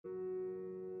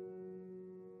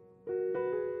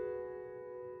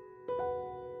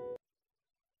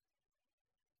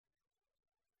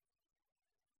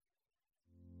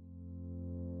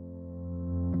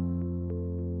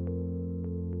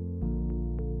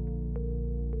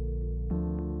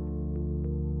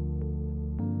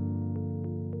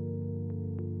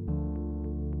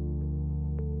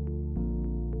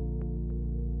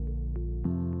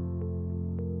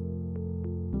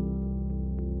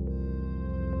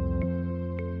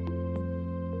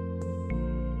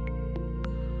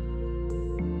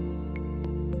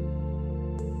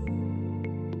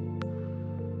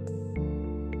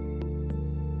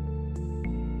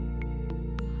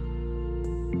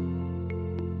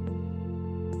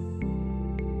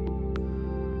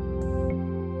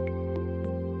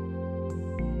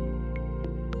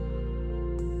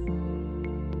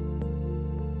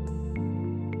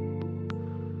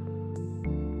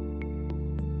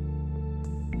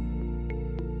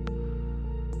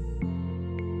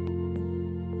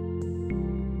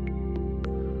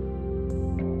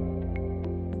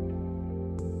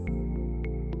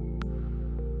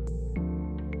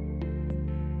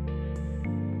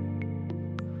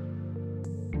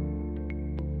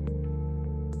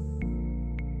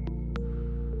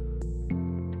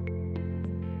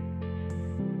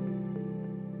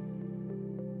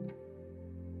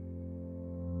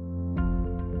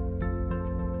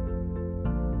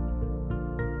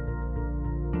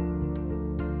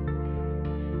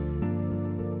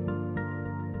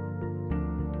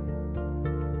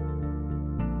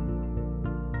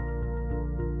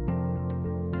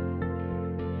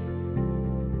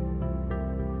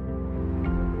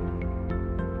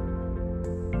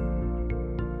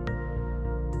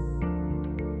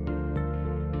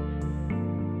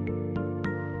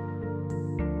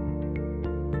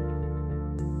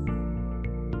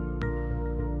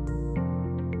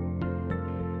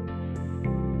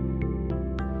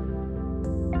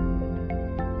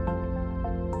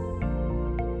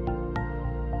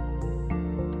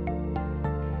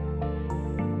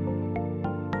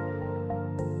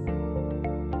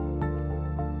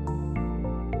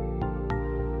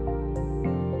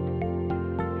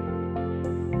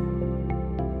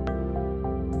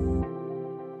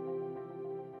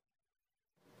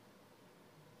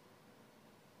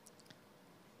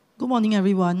morning,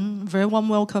 everyone. Very warm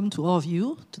welcome to all of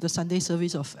you to the Sunday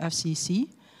service of FCC.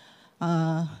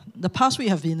 The past week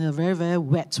have been a very, very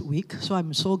wet week, so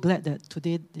I'm so glad that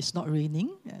today it's not raining,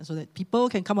 so that people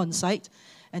can come on site.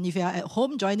 And if you are at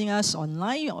home joining us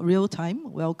online or real time,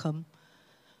 welcome.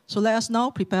 So let us now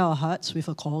prepare our hearts with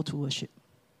a call to worship.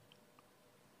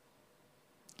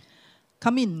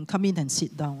 Come in and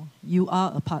sit down. You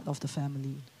are a part of the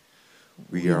family.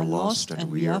 We are lost and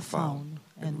we are found,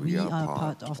 and we are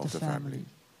part of the family.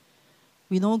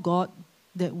 We know, God,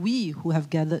 that we who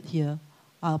have gathered here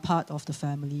are a part of the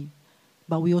family,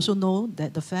 but we also know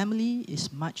that the family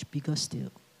is much bigger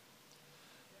still.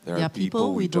 There are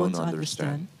people we don't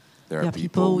understand. There are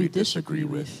people we disagree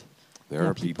with. There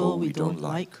are people we don't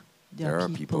like. There are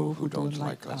people who don't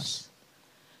like us.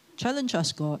 Challenge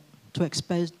us, God, to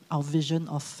expand our vision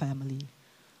of family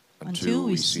until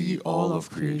we see all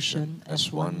of creation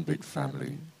as one big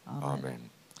family. Amen.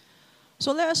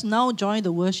 So let us now join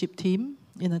the worship team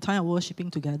in a time of worshiping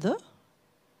together.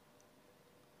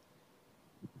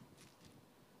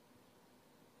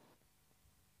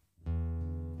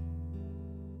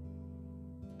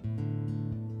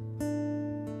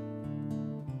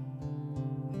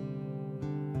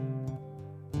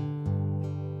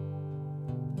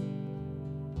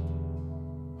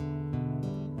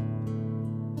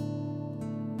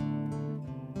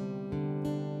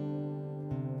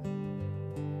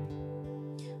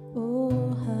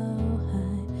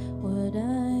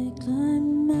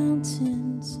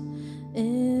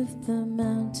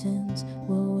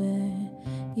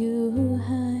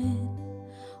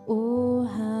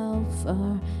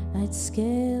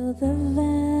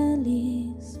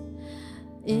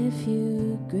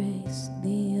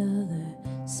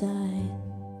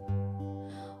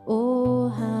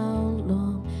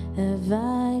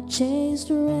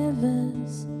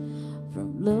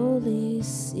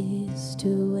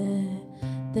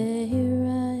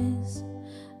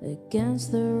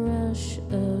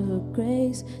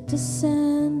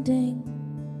 Descending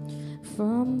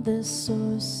from the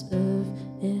source of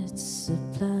its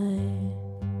supply.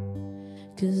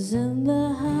 'Cause in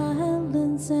the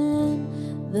highlands and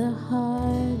the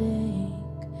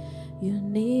heartache, you're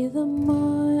neither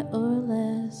more or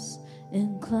less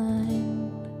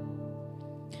inclined.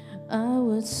 I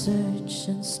would search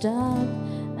and stop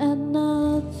at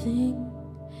nothing.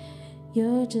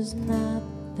 You're just not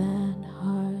that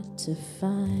hard to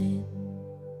find.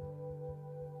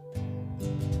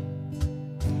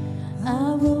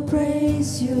 I will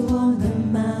praise you on the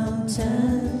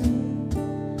mountain.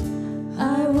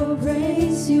 I will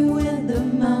praise you in the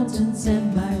mountains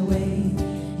and my way.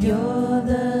 You're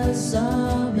the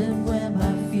summit where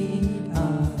my feet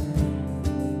are.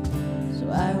 So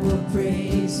I will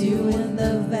praise you in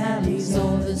the valleys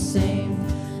all the same.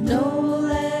 No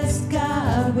less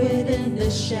God within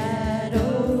the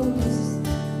shadows.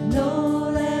 No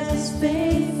less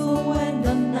faithful when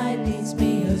the night leads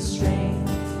me astray.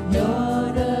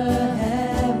 You're the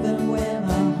heaven where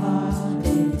my heart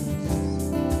is.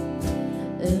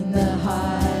 In the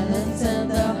highlands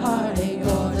and the heartache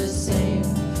all the same.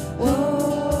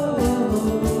 Whoa,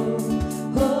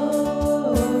 whoa,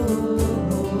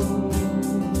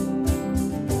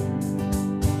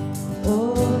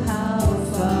 oh, how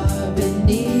far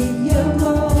beneath your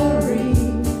glory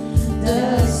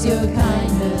does your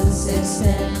kindness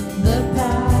extend the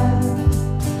path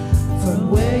from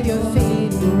where your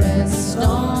feet rest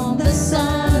on the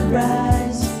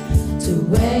sunrise to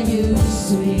where you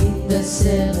sweep the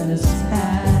sinner's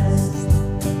past.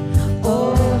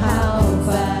 Oh, how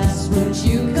fast would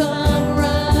you come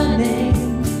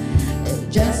running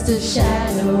just to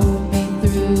shadow me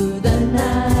through the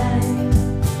night?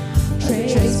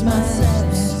 Trace my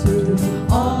steps through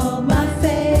all my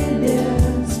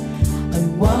failures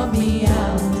and walk me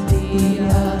out the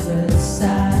other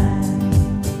side.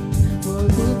 For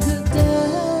who could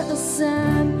dare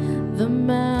ascend the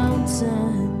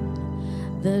mountain,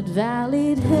 that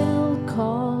valleyed hill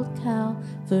called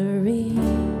Calvary?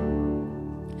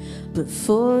 But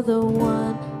for the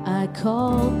one I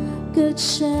call Good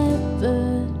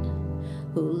Shepherd,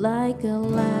 who like a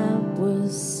lamb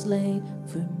was slain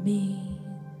for me.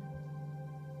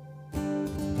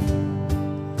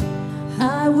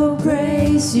 I will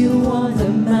praise you on the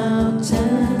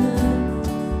mountain.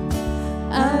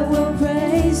 I will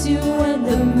praise you when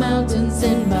the mountain's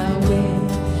in my way.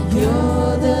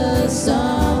 You're the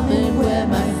summit where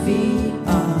my feet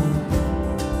are.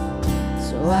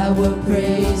 So I will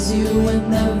praise you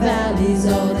when the valley's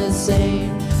all the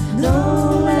same.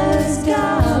 No less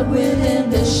God within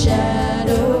the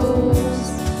shadows.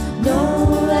 No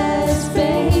less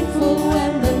faithful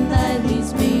when the night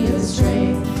leads me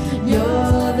astray.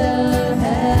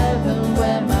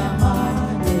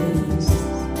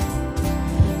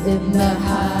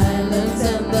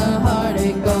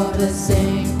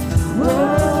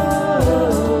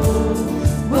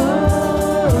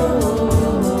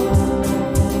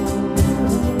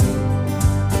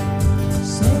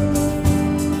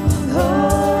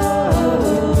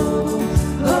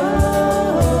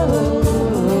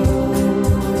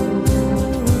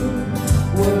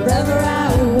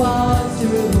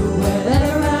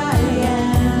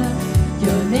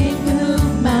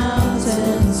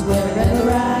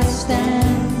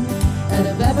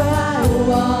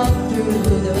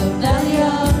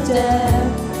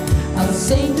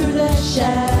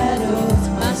 shadows,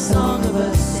 my song of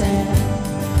ascent.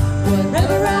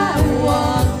 Wherever I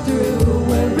walk through,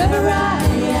 wherever I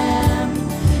am,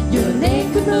 your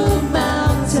name could move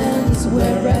mountains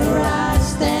wherever I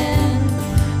stand.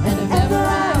 And if ever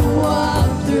I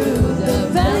walk through the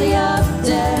valley of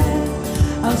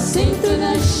death, I'll sing through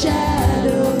the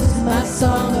shadows, my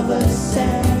song of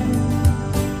ascent.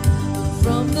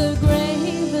 From the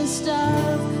gravest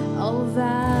of all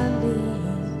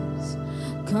valleys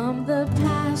come the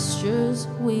pastures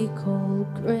we call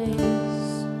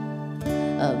grace,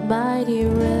 a mighty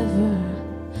river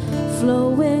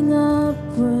flowing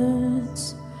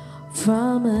upwards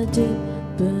from a deep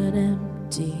but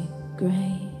empty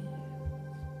grave.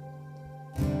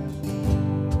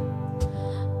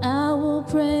 I will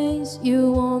praise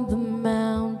you on the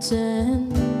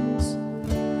mountains.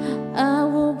 I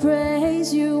will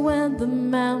praise you when the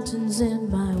mountain's in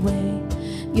my way.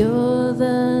 You're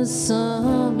the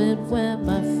summit where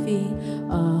my feet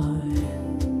are.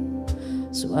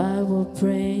 So I will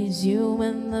praise you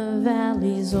when the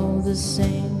valley's all the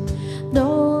same.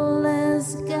 No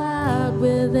less God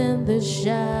within the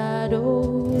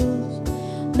shadows,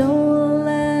 no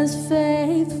less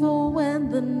faithful when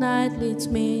the night leads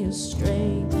me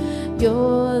astray.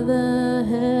 You're the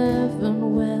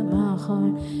heaven where my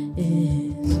heart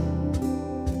is.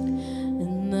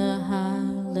 In the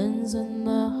highlands and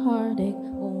the heartache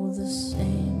all the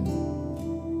same.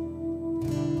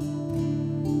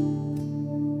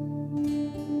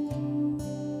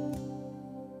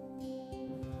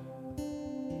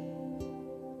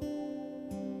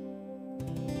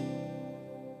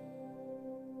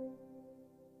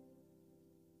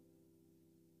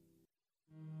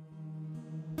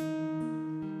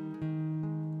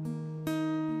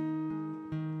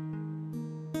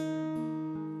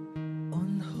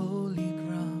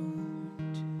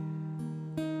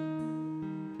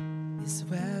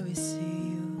 Where we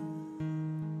see you,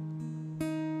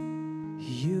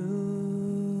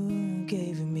 you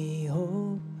gave me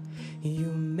hope, you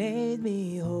made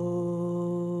me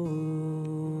whole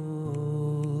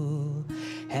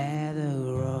at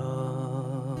the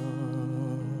cross.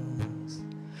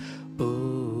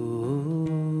 Oh,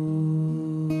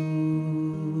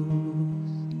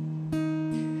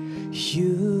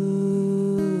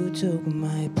 you took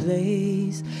my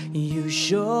place, you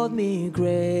showed me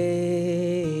grace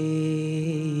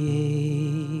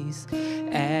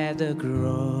at the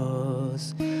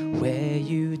cross where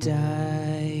you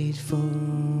died for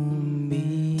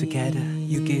me. Together,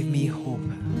 you gave me hope.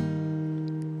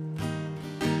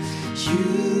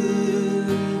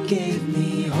 You gave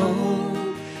me hope,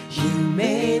 you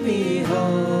made me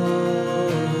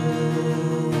whole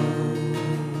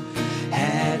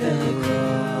at the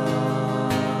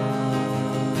cross.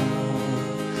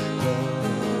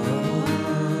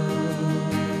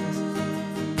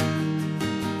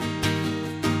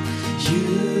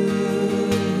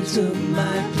 You took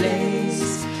my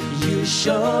place, you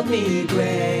showed me grace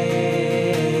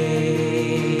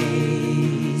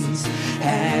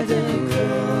at the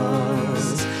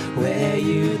cross where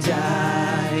you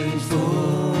died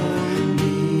for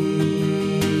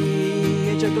me.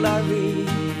 And your glory,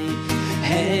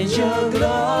 and your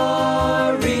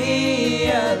glory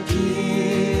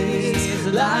appears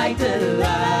like the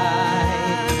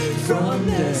light from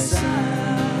the sun.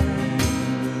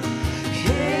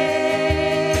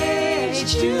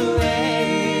 Age to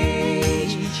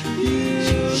age,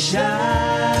 you shine,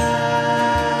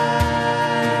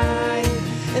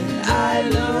 and I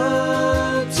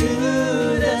look to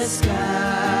the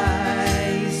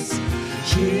skies,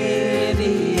 hear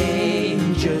the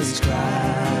angels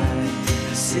cry,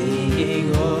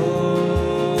 singing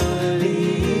holy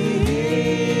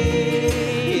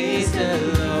is the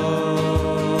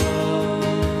Lord.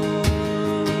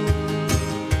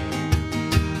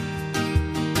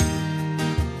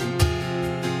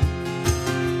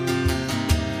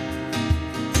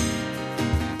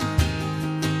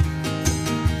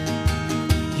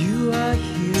 You are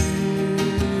here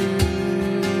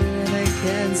and I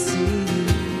can see you.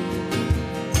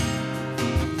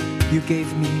 You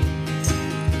gave me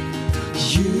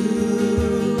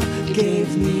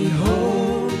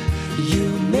hope, you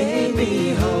made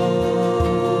me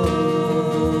whole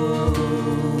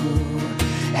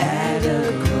at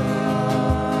the cross.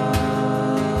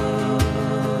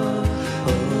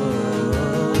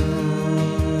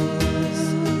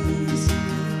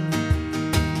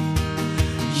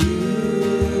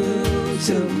 You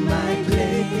took my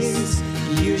place,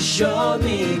 you showed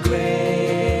me grace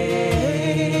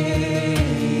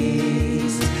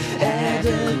at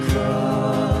the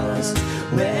cross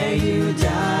where you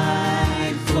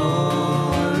died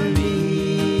for me.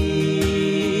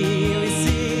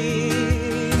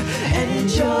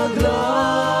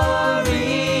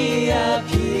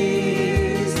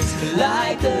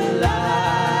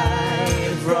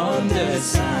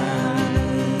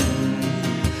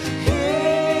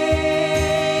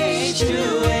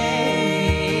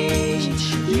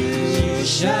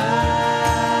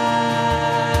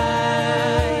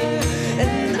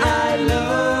 And I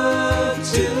look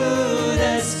to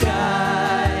the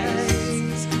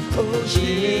skies. Oh,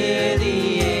 hear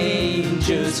the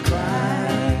angels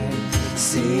cry,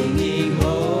 singing,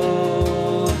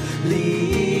 holy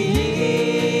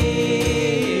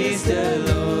is the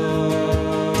Lord.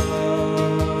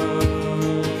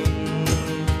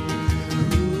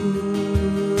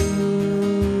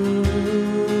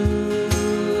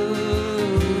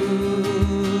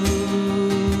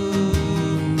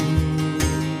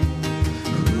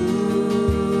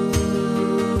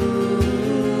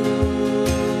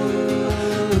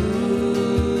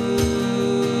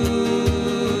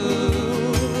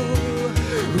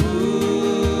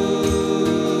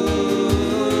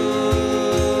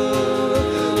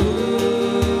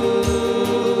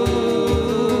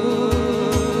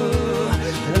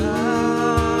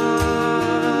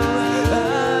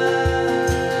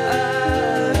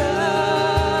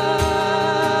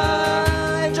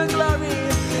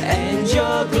 And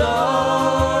your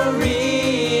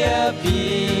glory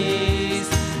appears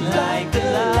like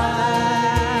the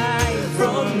light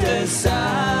from the sun.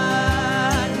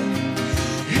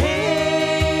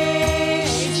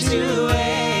 Age to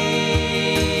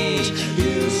age,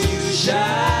 you shine.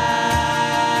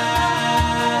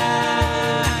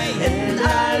 And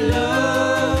I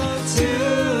look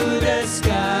to the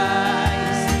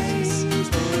skies,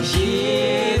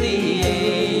 hear the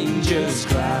angels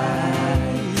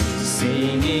cry,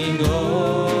 singing,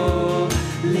 holy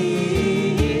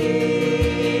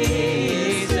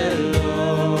is the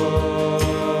Lord.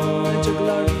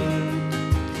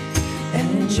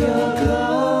 And your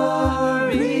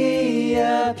glory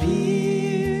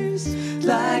appears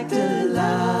like the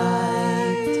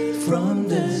light from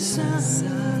the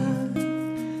sun.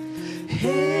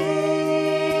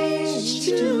 Age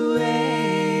to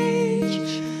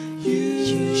age,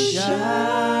 you shine.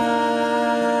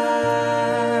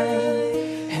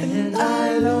 And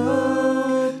I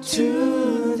look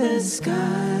to the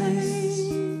skies,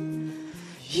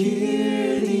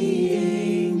 hear the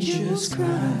angels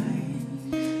cry,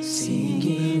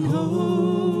 singing,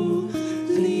 holy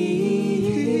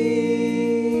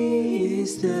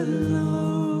is the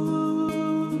Lord.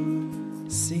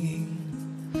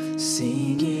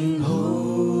 Singing,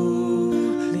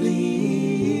 holy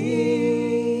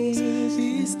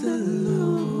is the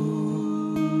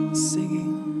Lord.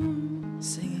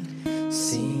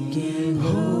 Singing,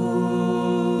 holy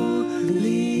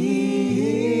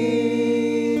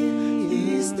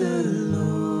is the Lord.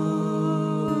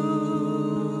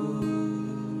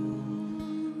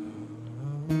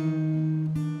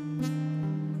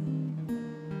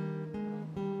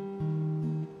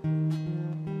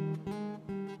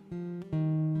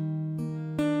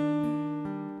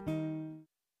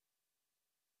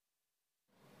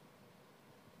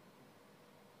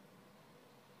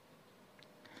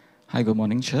 Hi, good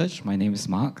morning, church. My name is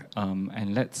Mark,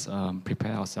 and let's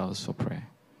prepare ourselves for prayer.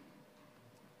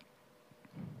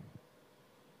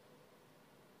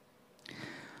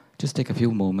 Just take a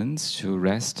few moments to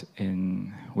rest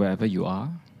in wherever you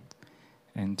are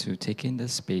and to take in the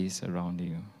space around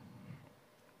you.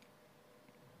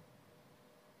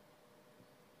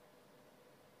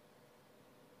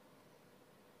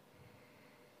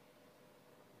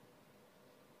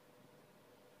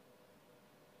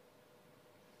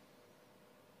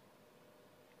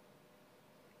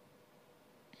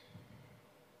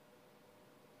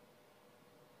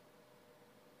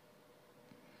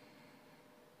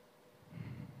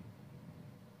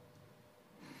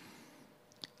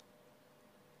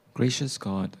 Gracious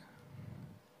God,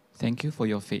 thank you for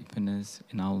your faithfulness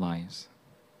in our lives,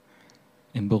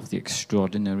 in both the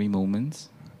extraordinary moments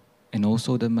and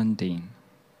also the mundane,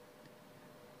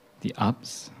 the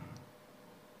ups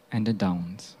and the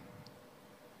downs,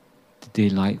 the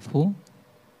delightful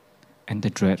and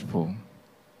the dreadful,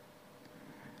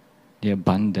 the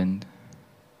abundant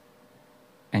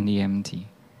and the empty.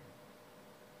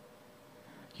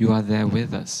 You are there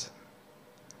with us,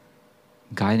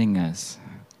 guiding us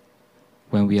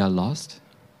when we are lost,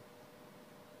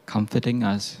 comforting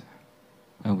us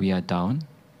when we are down,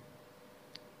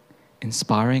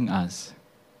 inspiring us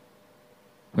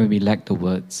when we lack the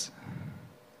words,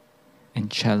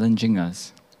 and challenging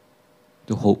us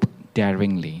to hope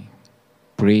daringly,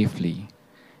 bravely,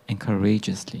 and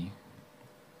courageously.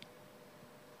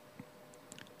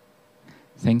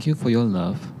 Thank you for your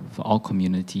love for our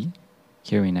community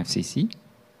here in FCC,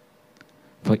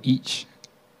 for each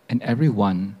and every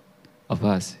one of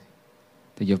us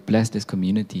that you've blessed this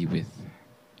community with,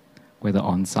 whether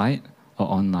on-site or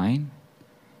online,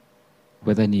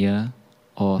 whether near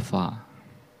or far.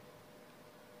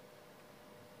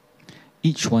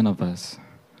 each one of us,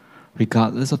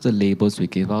 regardless of the labels we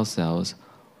give ourselves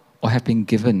or have been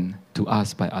given to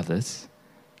us by others,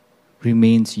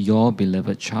 remains your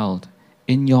beloved child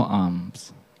in your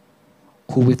arms,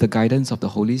 who with the guidance of the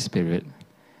Holy Spirit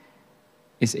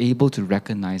is able to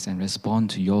recognize and respond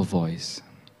to your voice.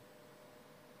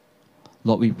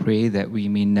 Lord, we pray that we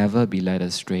may never be led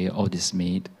astray or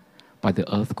dismayed by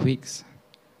the earthquakes,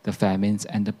 the famines,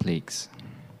 and the plagues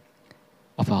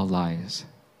of our lives.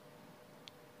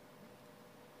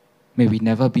 May we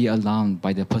never be alarmed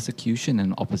by the persecution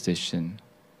and opposition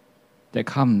that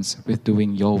comes with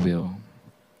doing your will.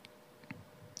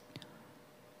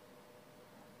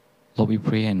 Lord, we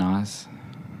pray and ask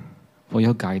for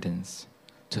your guidance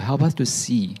to help us to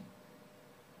see,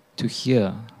 to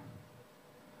hear,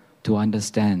 to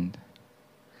understand,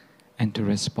 and to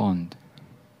respond.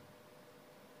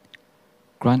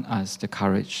 Grant us the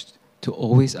courage to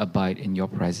always abide in your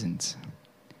presence,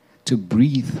 to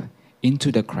breathe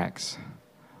into the cracks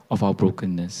of our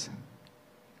brokenness.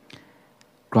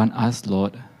 Grant us,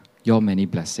 Lord, your many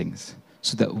blessings,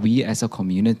 so that we as a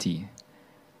community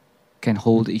can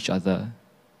hold each other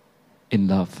in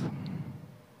love.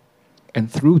 And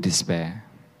through despair,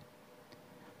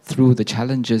 through the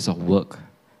challenges of work,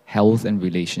 health, and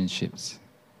relationships,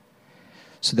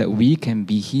 so that we can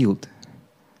be healed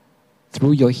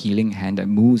through your healing hand that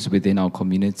moves within our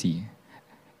community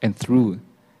and through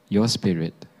your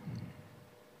Spirit.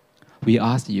 We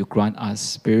ask that you grant us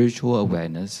spiritual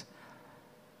awareness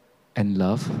and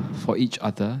love for each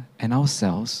other and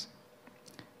ourselves,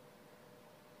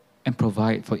 and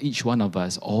provide for each one of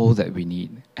us all that we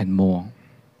need and more.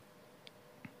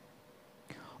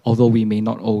 Although we may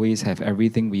not always have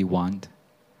everything we want,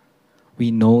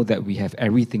 we know that we have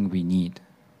everything we need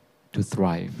to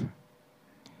thrive.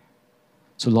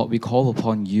 So Lord, we call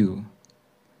upon you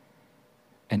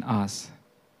and ask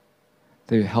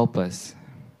that you help us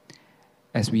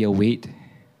as we await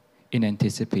in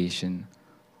anticipation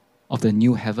of the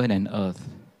new heaven and earth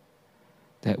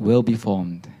that will be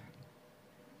formed,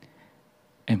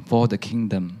 and for the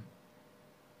kingdom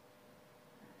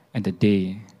and the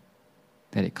day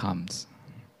that it comes.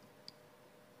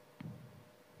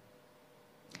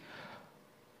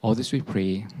 All this we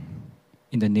pray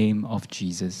in the name of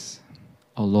Jesus,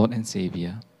 our Lord and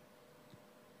Savior.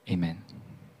 Amen.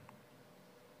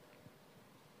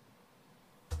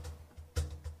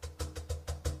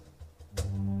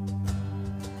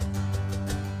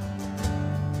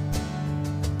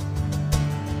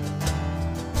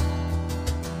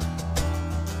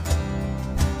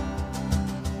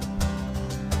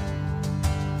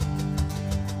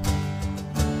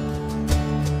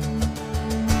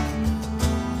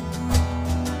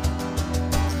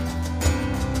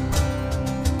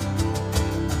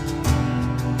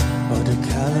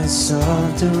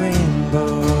 Of the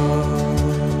rainbow,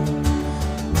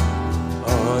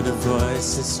 all the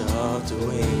voices of the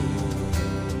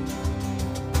wind,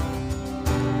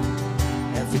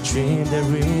 every dream that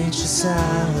reaches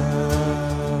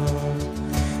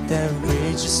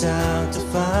out to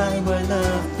find where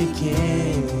love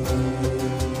begins,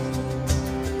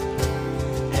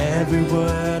 every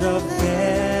word of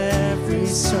every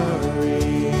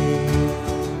story,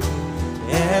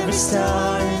 every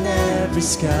star in every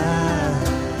sky,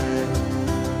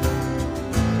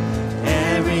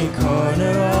 every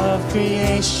corner of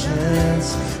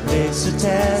creations lives to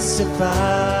testify.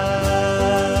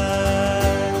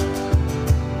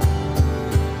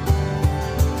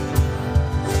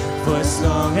 For as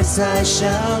long as I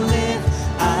shall live,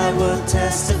 I will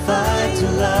testify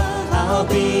to love. I'll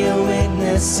be a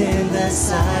witness in the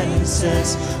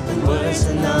silences when words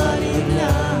are not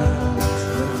enough.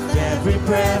 With every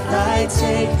breath I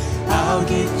take, I'll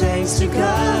give thanks to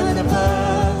God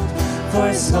above. For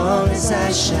as long as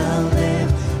I shall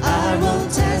live, I will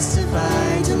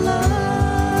testify to love.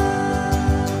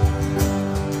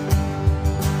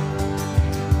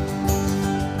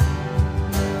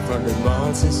 From the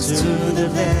mountains to the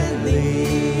valleys,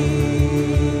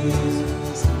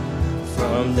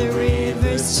 from the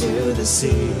rivers to the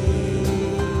sea,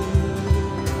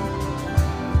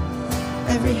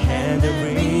 every hand that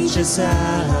reaches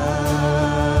out,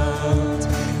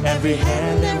 every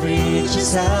hand that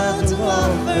reaches out to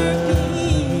offer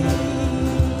peace,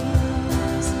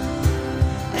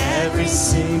 every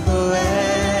simple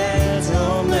act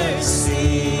of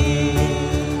mercy,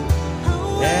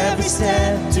 every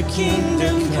step to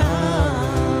kingdom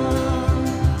come,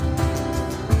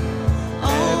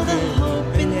 all the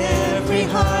hope in every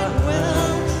heart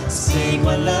will sing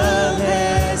what love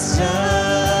has done.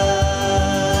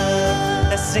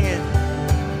 Let's sing it.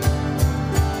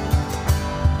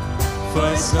 For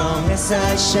as as long as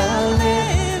I shall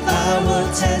live, I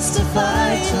will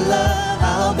testify to love.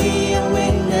 I'll be a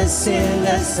witness in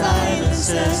the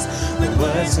silences when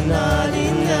words are not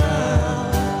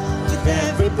enough. With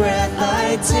every breath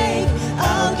I take,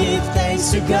 I'll give thanks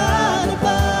to God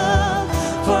above.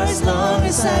 For as long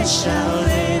as I shall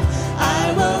live,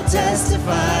 I will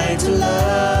testify to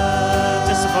love.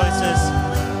 Just the voices.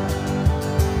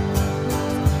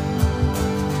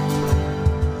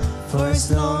 For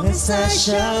as long as I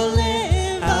shall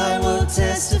live, I will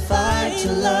testify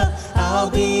to love. I'll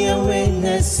be a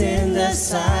witness in the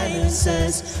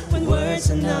silences when words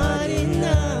are not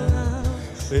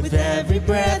enough. With every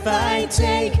breath I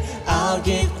take, I'll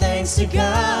give thanks to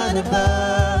God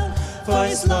above. For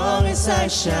as long as I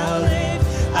shall live,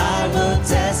 I will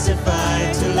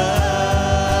testify to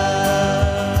love.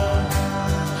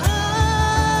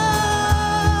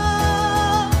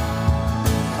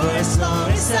 For as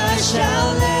long as I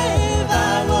shall live,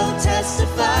 I will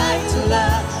testify to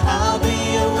love. I'll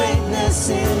be a witness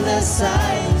in the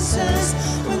silences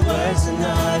when words are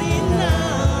not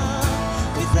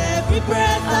enough. With every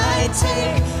breath I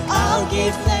take, I'll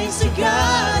give thanks to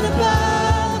God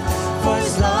above. For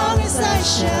as long as I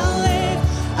shall live,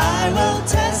 I will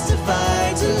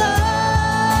testify to love.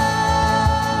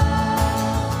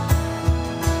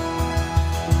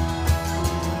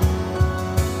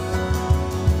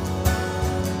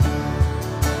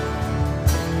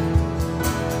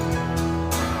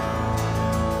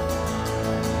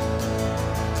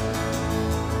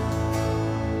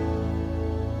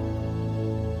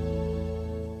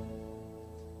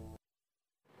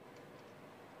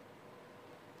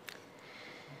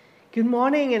 Good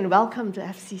morning and welcome to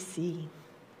FCC.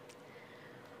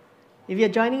 If you're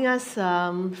joining us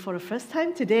for the first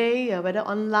time today, whether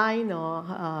online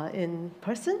or in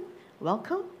person,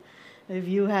 welcome. If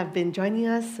you have been joining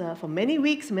us for many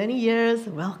weeks, many years,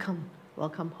 welcome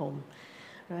home.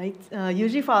 Right?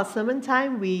 Usually for our sermon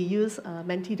time, we use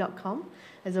menti.com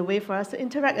as a way for us to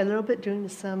interact a little bit during the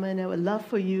sermon. I would love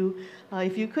for you,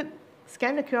 if you could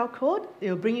scan the QR code, it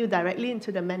will bring you directly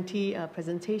into the Menti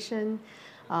presentation.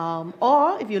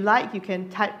 Or if you like, you can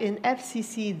type in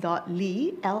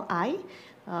fcc.ly, L-I.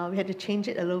 We had to change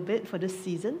it a little bit for this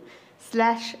season,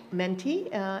 /Menti.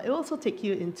 It will also take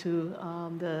you into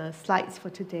the slides for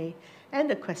today and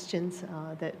the questions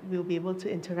that we'll be able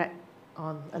to interact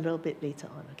on a little bit later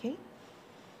on, okay?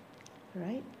 All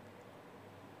right.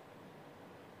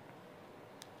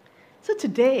 So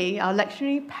today, our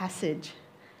lectionary passage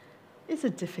is a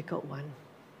difficult one.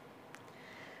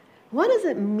 What does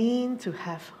it mean to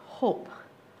have hope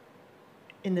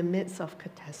in the midst of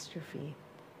catastrophe?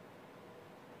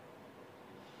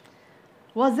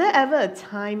 Was there ever a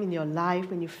time in your life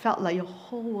when you felt like your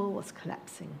whole world was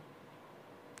collapsing?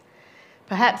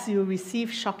 Perhaps you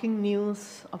received shocking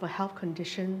news of a health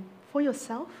condition for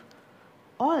yourself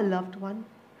or a loved one,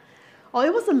 or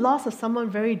it was the loss of someone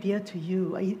very dear to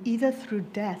you, either through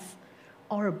death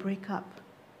or a breakup.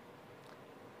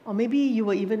 Or maybe you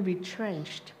were even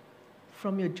retrenched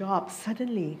from your job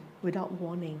suddenly without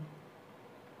warning.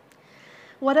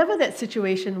 Whatever that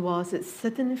situation was, it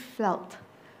certainly felt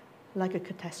like a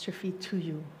catastrophe to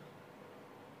you.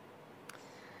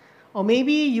 Or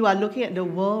maybe you are looking at the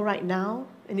world right now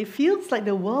and it feels like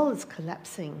the world is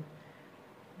collapsing.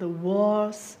 The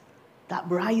wars, the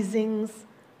uprisings,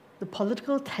 the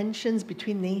political tensions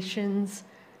between nations,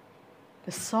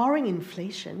 the soaring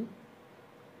inflation,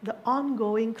 the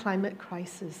ongoing climate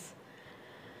crisis.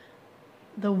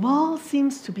 The world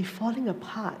seems to be falling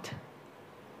apart,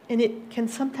 and it can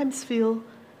sometimes feel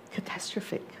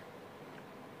catastrophic.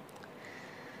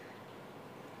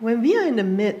 When we are in the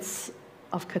midst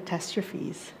of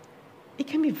catastrophes, it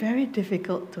can be very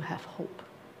difficult to have hope.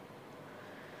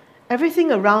 Everything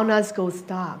around us goes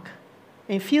dark,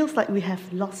 and it feels like we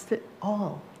have lost it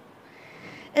all.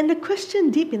 And the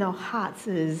question deep in our hearts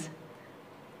is,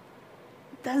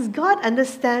 does God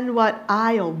understand what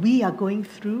I or we are going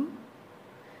through?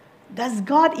 Does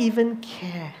God even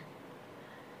care?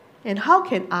 And how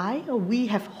can I or we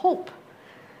have hope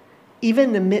even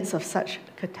in the midst of such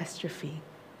catastrophe?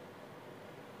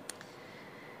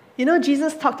 You know,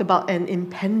 Jesus talked about an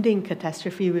impending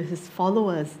catastrophe with his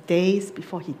followers days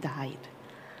before he died.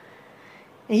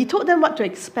 And he told them what to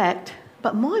expect,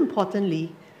 but more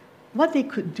importantly, what they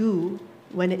could do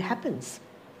when it happens.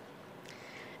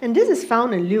 And this is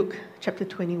found in Luke chapter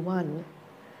 21.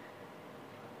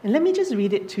 And let me just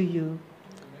read it to you.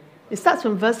 It starts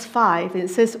from verse 5, and it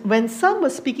says, when some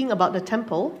were speaking about the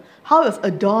temple, how it was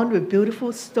adorned with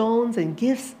beautiful stones and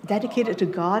gifts dedicated to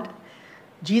God,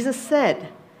 Jesus said,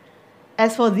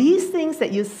 as for these things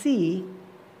that you see,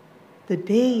 the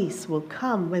days will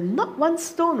come when not one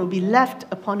stone will be left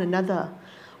upon another.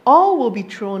 All will be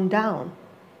thrown down.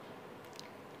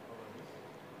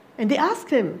 And they asked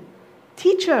him,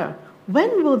 Teacher,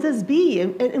 when will this be?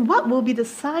 And what will be the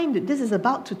sign that this is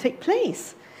about to take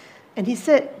place? And he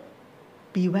said,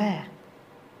 Beware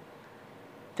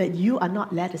that you are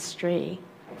not led astray.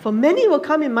 For many will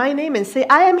come in my name and say,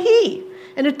 I am he,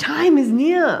 and the time is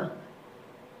near.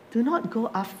 Do not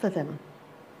go after them.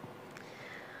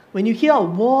 When you hear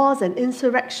of wars and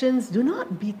insurrections, do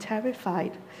not be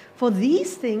terrified, for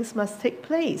these things must take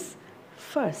place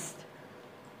first.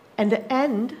 And the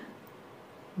end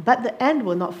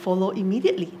will not follow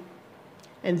immediately.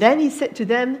 And then he said to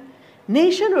them,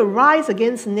 Nation will rise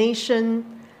against nation,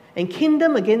 and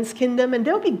kingdom against kingdom, and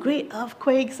there will be great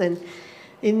earthquakes, and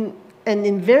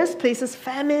in various places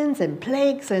famines and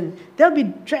plagues, and there will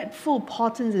be dreadful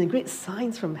portents and great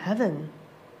signs from heaven.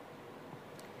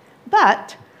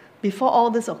 But before all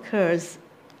this occurs,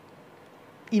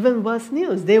 even worse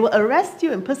news. They will arrest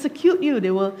you and persecute you.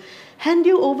 They will hand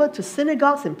you over to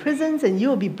synagogues and prisons, and you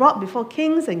will be brought before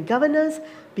kings and governors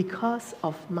because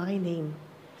of my name.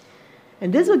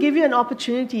 And this will give you an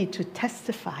opportunity to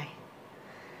testify.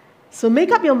 So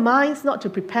make up your minds not to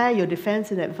prepare your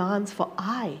defense in advance, for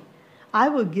I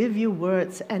will give you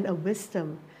words and a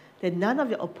wisdom that none of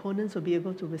your opponents will be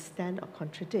able to withstand or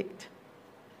contradict.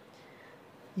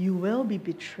 You will be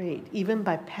betrayed, even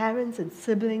by parents and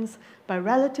siblings, by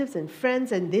relatives and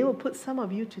friends, and they will put some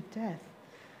of you to death.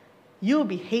 You will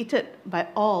be hated by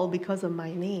all because of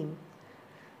my name.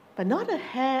 But not a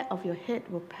hair of your head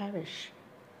will perish.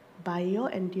 By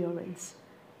your endurance,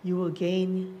 you will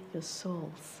gain your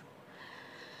souls.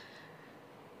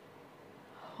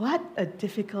 What a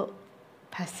difficult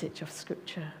passage of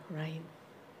Scripture, right?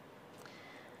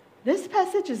 This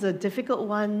passage is a difficult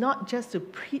one, not just to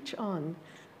preach on,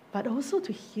 but also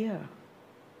to hear.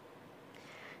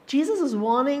 Jesus was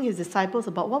warning his disciples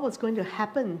about what was going to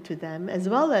happen to them, as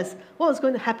well as what was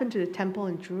going to happen to the temple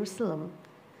in Jerusalem.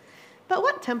 But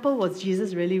what temple was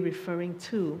Jesus really referring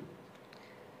to?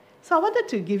 So I wanted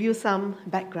to give you some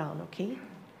background, okay?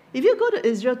 If you go to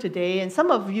Israel today, and some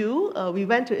of you, we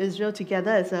went to Israel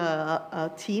together as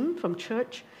a team from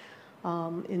church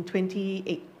in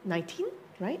 2019,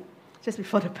 right? Just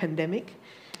before the pandemic.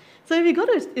 So if you go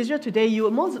to Israel today, you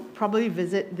will most probably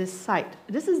visit this site.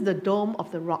 This is the Dome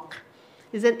of the Rock.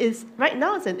 Right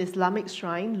now it's an Islamic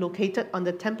shrine located on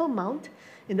the Temple Mount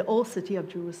in the old city of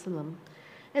Jerusalem.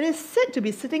 And it's said to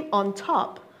be sitting on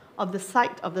top of the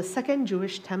site of the second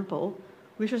Jewish temple,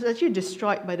 which was actually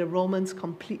destroyed by the Romans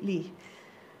completely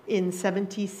in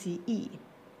 70 CE.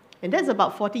 And that's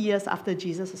about 40 years after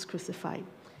Jesus was crucified.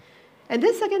 And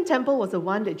this second temple was the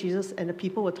one that Jesus and the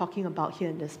people were talking about here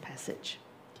in this passage.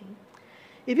 Okay?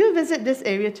 If you visit this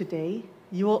area today,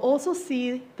 you will also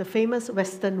see the famous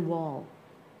Western Wall.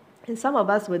 And some of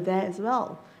us were there as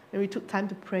well, and we took time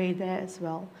to pray there as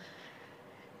well.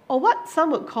 Or what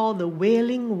some would call the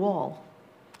Wailing Wall.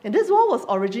 And this wall was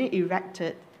originally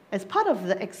erected as part of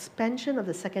the expansion of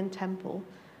the Second Temple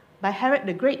by Herod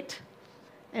the Great.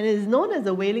 And it is known as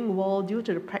the Wailing Wall due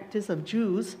to the practice of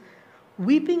Jews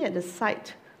weeping at the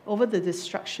sight over the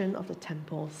destruction of the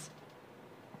temples.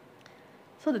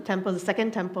 So the temple, the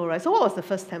Second Temple, right? So what was the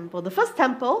first temple? The first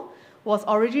temple was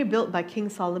originally built by King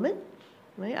Solomon,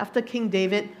 right? After King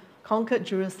David conquered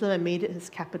Jerusalem and made it his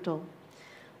capital.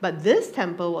 But this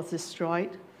temple was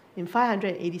destroyed in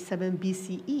 587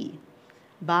 BCE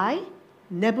by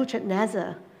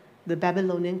Nebuchadnezzar, the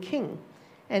Babylonian king.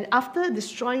 And after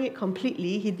destroying it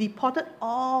completely, he deported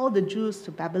all the Jews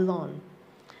to Babylon.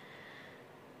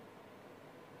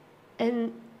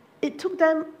 And it took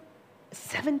them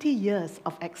 70 years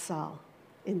of exile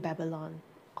in Babylon.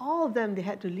 All of them, they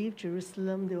had to leave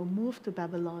Jerusalem, they were moved to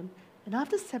Babylon. And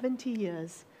after 70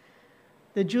 years,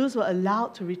 the Jews were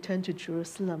allowed to return to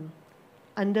Jerusalem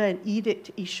under an edict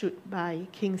issued by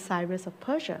King Cyrus of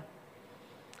Persia.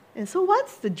 And so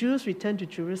once the Jews returned to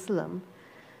Jerusalem,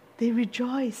 they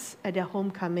rejoiced at their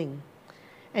homecoming.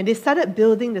 And they started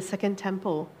building the Second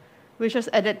Temple, which was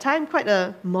at that time quite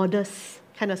a modest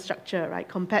kind of structure, right,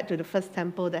 compared to the first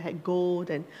temple that had gold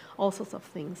and all sorts of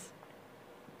things.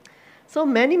 So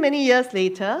many, many years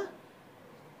later,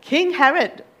 King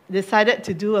Herod decided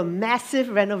to do a massive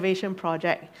renovation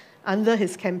project under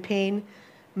his campaign,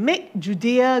 Make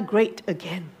Judea Great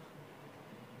Again.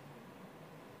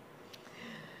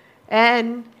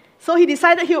 And so he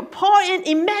decided he would pour in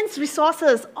immense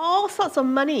resources, all sorts of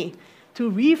money, to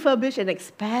refurbish and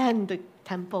expand the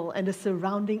temple and the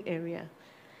surrounding area.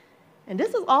 And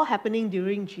this was all happening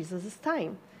during Jesus'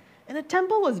 time. And the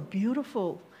temple was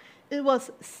beautiful. It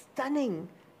was stunning.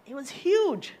 It was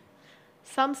huge.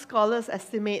 Some scholars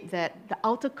estimate that the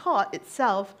outer court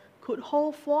itself could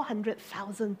hold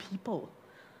 400,000 people.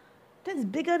 That's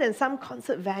bigger than some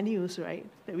concert venues, right,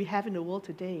 that we have in the world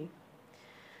today.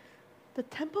 The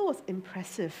temple was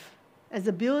impressive as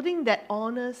a building that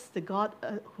honors the God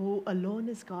who alone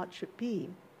is God should be.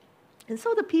 And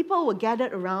so the people were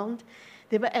gathered around.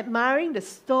 They were admiring the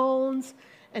stones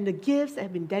and the gifts that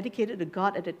had been dedicated to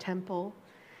God at the temple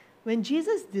when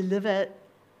Jesus delivered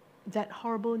that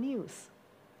horrible news.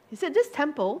 He said this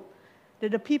temple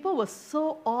that the people were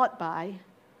so awed by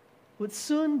would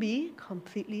soon be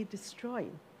completely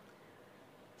destroyed.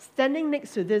 Standing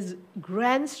next to this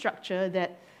grand structure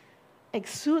that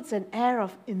exudes an air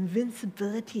of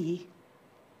invincibility,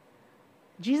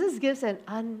 Jesus gives an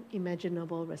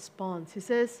unimaginable response. He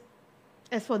says,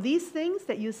 as for these things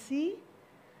that you see,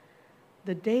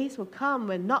 the days will come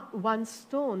when not one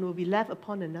stone will be left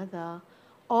upon another,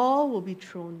 all will be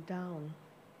thrown down.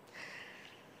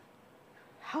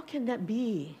 How can that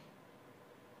be?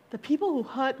 The people who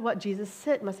heard what Jesus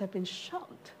said must have been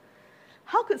shocked.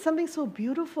 How could something so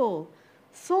beautiful,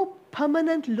 so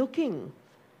permanent looking,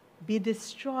 be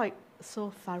destroyed so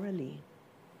thoroughly?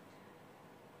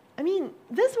 I mean,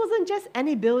 this wasn't just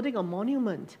any building or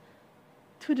monument.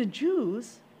 To the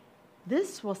Jews,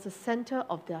 this was the center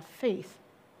of their faith,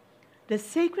 the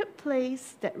sacred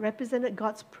place that represented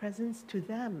God's presence to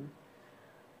them.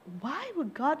 Why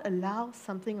would God allow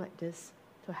something like this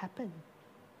to happen?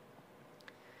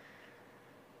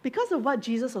 Because of what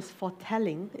Jesus was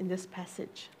foretelling in this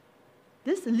passage,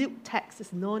 this Luke text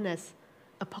is known as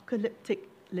apocalyptic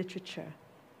literature.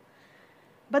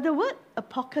 But the word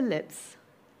apocalypse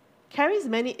carries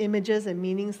many images and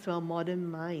meanings to our modern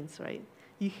minds, right?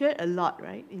 You hear it a lot,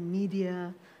 right? In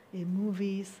media, in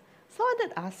movies. So I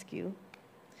wanted to ask you,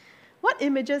 what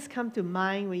images come to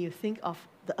mind when you think of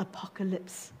the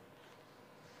apocalypse?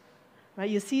 Right?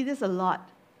 You see this a lot,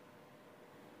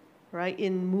 right?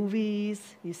 In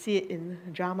movies, you see it in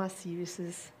drama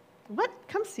series. What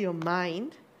comes to your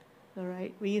mind, all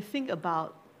right, when you think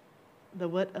about the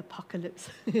word apocalypse,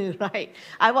 right?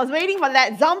 I was waiting for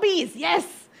that. Zombies, yes,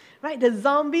 right? The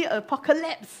zombie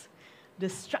apocalypse.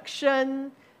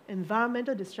 Destruction,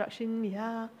 environmental destruction,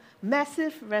 yeah.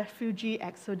 Massive refugee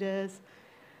exodus.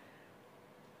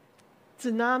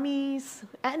 Tsunamis,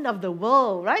 end of the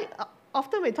world, right?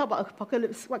 Often when we talk about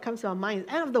apocalypse, what comes to our mind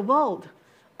is end of the world.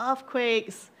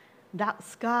 Earthquakes, dark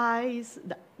skies,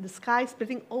 the sky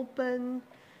splitting open.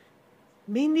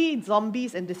 Mainly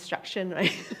zombies and destruction,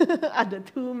 right? Are the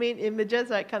two main images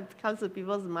that comes to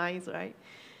people's minds, right?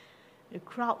 The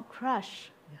crowd crush.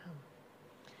 Yeah.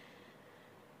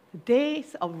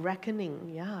 Days of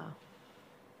reckoning, yeah.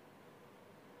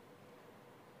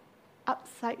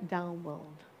 Upside down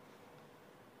world.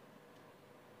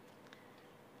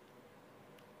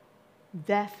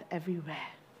 Death everywhere.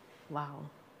 Wow,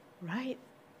 right?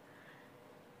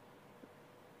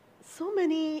 So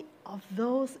many of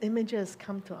those images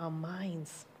come to our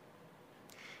minds.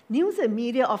 News and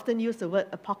media often use the word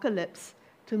apocalypse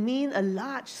to mean a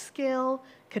large-scale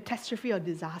catastrophe or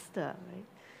disaster, right?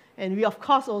 And we, of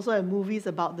course, also have movies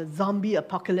about the zombie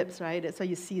apocalypse, right? That's why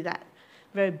you see that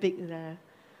very big there.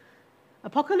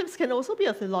 Apocalypse can also be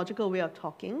a theological way of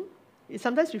talking. It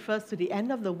sometimes refers to the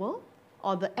end of the world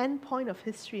or the end point of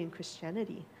history in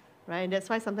Christianity, right? And that's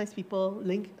why sometimes people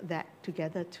link that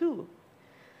together too.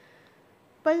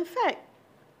 But in fact,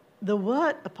 the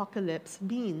word apocalypse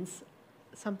means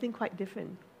something quite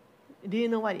different. Do you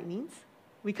know what it means?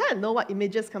 We kind of know what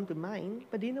images come to mind,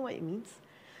 but do you know what it means?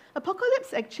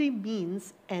 Apocalypse actually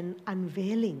means an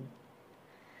unveiling,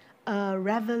 a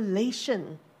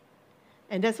revelation.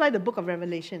 And that's why the book of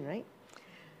Revelation, right?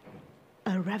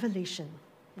 A revelation.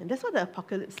 And that's what the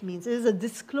apocalypse means. It is a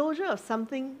disclosure of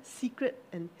something secret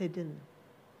and hidden.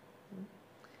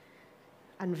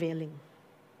 Unveiling.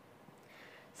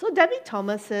 So Debbie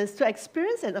Thomas says, to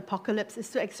experience an apocalypse is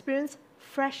to experience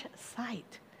fresh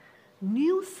sight,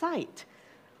 new sight,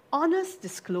 honest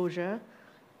disclosure,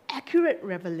 accurate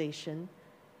revelation.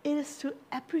 It is to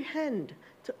apprehend,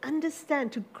 to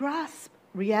understand, to grasp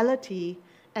reality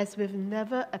as we've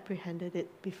never apprehended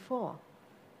it before.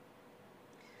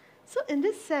 So in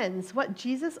this sense, what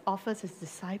Jesus offers his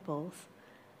disciples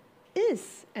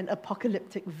is an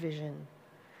apocalyptic vision.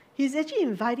 He's actually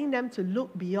inviting them to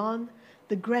look beyond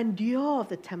the grandeur of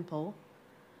the temple,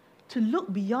 to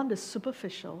look beyond the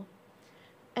superficial,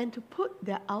 and to put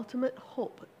their ultimate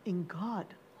hope in God,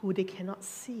 who they cannot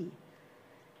see.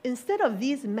 Instead of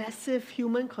these massive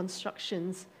human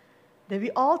constructions that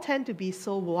we all tend to be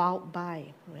so wowed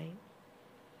by, right?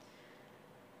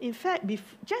 In fact,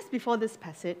 just before this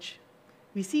passage,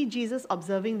 we see Jesus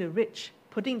observing the rich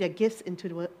putting their gifts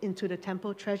into the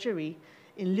temple treasury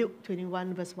in Luke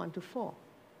 21, verse 1 to 4.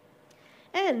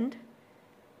 And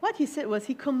what he said was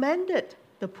he commended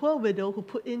the poor widow who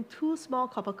put in 2 small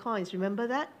copper coins. Remember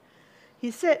that? He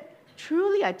said,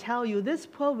 "Truly I tell you, this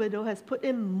poor widow has put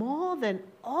in more than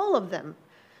all of them,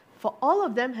 for all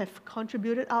of them have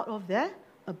contributed out of their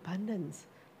abundance.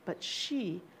 But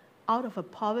she, out of her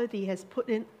poverty, has put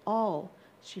in all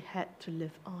she had to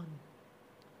live on."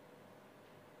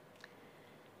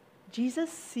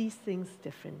 Jesus sees things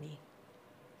differently.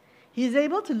 He is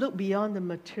able to look beyond the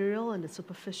material and the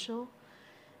superficial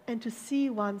and to see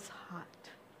one's heart.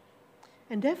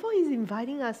 And therefore, he's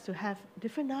inviting us to have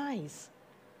different eyes.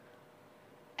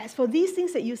 As for these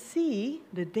things that you see,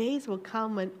 the days will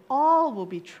come when all will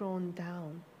be thrown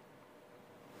down.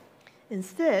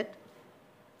 Instead,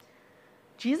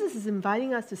 Jesus is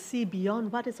inviting us to see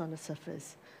beyond what is on the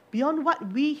surface, beyond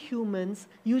what we humans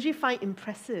usually find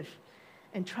impressive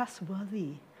and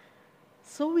trustworthy,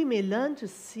 so we may learn to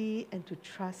see and to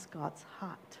trust God's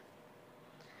heart.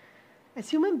 As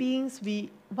human beings,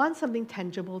 we want something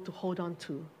tangible to hold on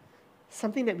to,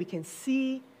 something that we can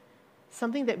see,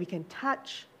 something that we can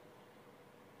touch.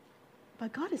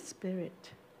 But God is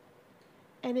spirit,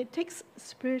 and it takes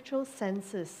spiritual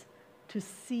senses to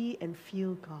see and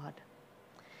feel God.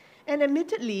 And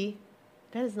admittedly,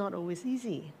 that is not always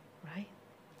easy, right?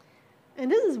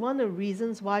 And this is one of the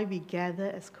reasons why we gather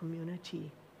as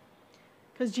community.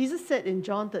 Because Jesus said in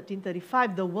John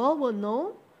 13:35, "The world will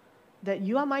know that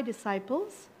you are my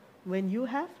disciples when you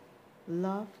have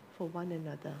love for one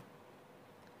another."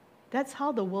 That's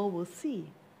how the world will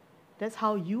see. That's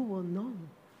how you will know,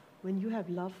 when you have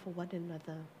love for one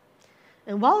another.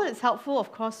 And while it's helpful,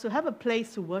 of course, to have a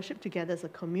place to worship together as a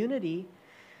community,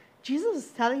 Jesus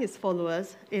is telling his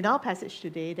followers in our passage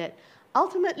today that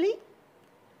ultimately,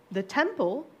 the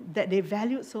temple that they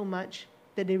valued so much,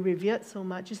 that they revered so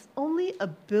much, is only a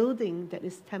building that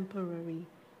is temporary.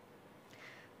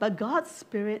 But God's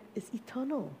Spirit is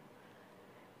eternal.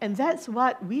 And that's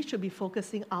what we should be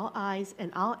focusing our eyes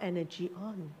and our energy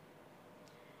on.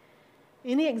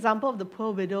 In the example of the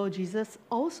poor widow, Jesus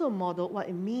also modeled what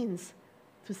it means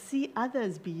to see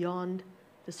others beyond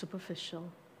the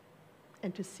superficial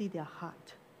and to see their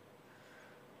heart.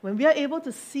 When we are able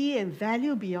to see and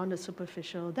value beyond the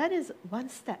superficial, that is one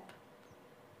step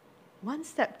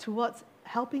towards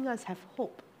helping us have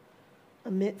hope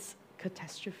amidst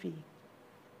catastrophe.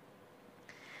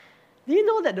 Do you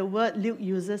know that the word Luke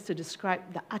uses to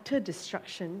describe the utter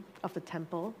destruction of the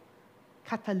temple,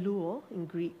 kataluo in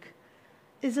Greek,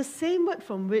 is the same word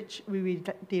from which we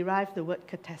derive the word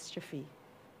catastrophe,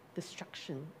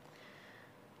 destruction.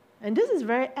 And this is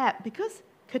very apt because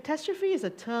catastrophe is a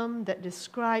term that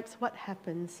describes what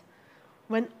happens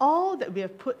when all that we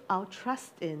have put our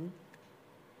trust in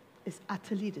is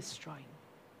utterly destroyed.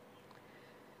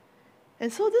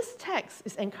 And so this text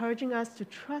is encouraging us to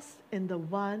trust in the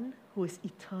one who is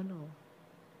eternal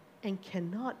and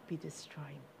cannot be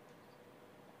destroyed.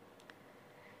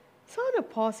 So I want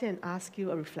to pause here and ask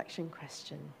you a reflection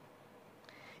question.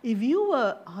 If you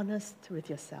were honest with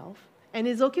yourself, and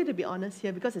it's okay to be honest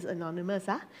here because it's anonymous,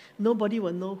 nobody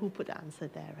will know who put the answer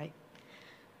there, right?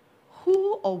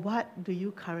 Who or what do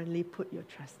you currently put your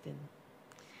trust in?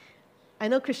 I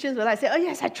know Christians will say, "Oh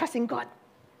yes, I trust in God."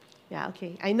 Yeah,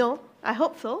 okay, I know, I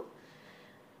hope so.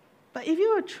 But if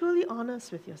you were truly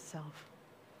honest with yourself,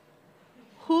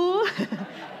 who,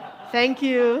 thank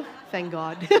you, thank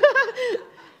God.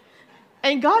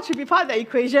 And God should be part of the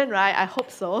equation, right? I hope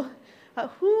so. But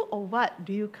who or what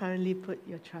do you currently put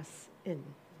your trust in?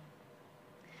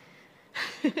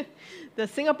 The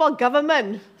Singapore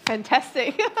government,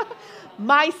 fantastic.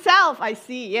 Myself, I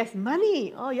see, yes,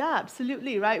 money. Oh yeah,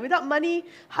 absolutely, right? Without money,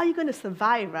 how are you going to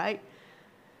survive, right?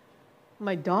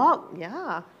 My dog,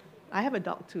 yeah. I have a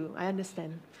dog too, I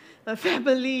understand. My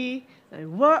family, my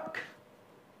work,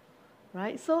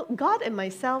 right? So God and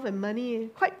myself and money,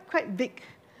 quite big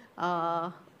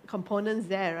components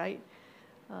there, right?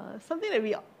 Something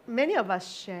that many of us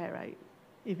share, right?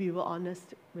 If we were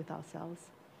honest with ourselves.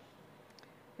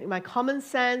 Like my common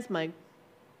sense, my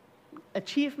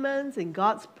achievements in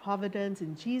God's providence,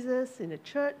 in Jesus, in the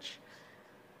church,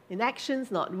 in actions,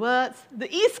 not words.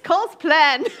 The East Coast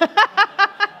plan.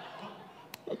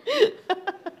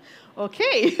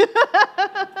 Okay.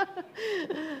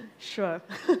 Sure.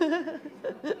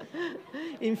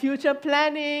 In future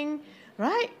planning,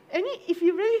 right? And if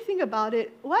you really think about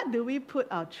it, what do we put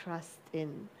our trust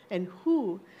in? And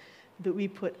who do we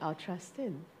put our trust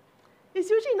in? It's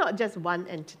usually not just one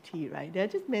entity, right? There are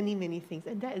just many, many things,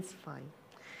 and that is fine.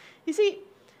 You see,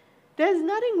 there's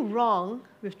nothing wrong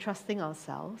with trusting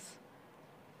ourselves,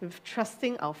 with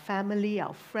trusting our family,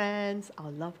 our friends,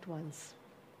 our loved ones.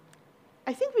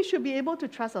 I think we should be able to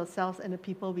trust ourselves and the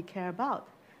people we care about.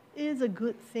 It is a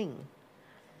good thing.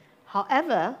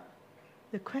 However,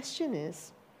 the question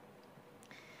is,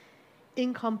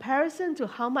 in comparison to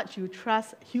how much you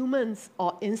trust humans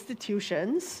or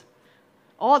institutions,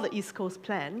 or the East Coast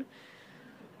Plan,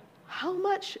 how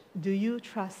much do you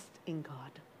trust in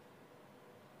God?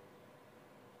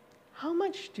 How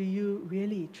much do you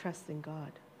really trust in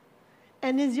God?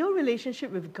 And is your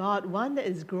relationship with God one that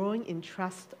is growing in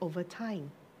trust over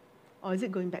time? Or is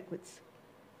it going backwards?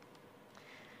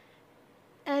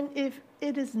 And if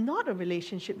it is not a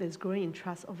relationship that is growing in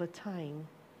trust over time,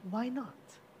 why not?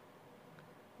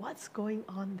 What's going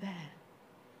on there?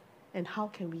 And how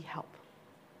can we help?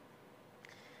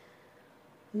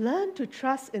 Learn to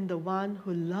trust in the one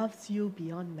who loves you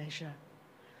beyond measure,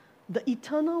 the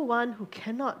eternal one who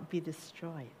cannot be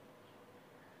destroyed.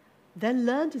 Then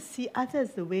learn to see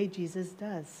others the way Jesus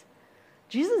does.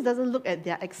 Jesus doesn't look at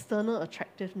their external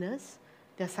attractiveness,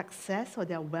 their success, or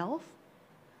their wealth.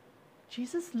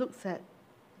 Jesus looks at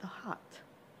the heart.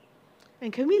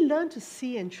 And can we learn to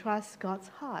see and trust God's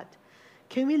heart?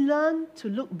 Can we learn to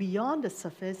look beyond the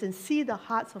surface and see the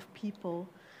hearts of people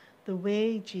the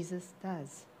way Jesus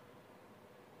does?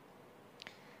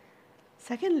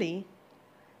 Secondly,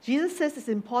 Jesus says it's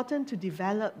important to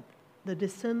develop the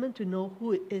discernment to know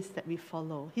who it is that we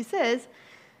follow. He says,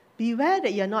 beware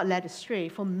that you are not led astray,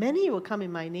 for many will come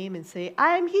in my name and say,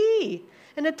 I am he,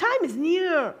 and the time is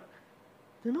near.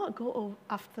 Do not go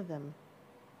after them.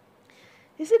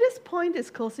 You see, this point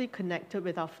is closely connected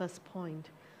with our first point.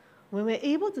 When we're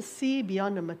able to see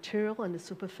beyond the material and the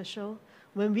superficial,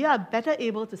 when we are better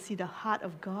able to see the heart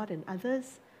of God and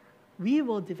others, we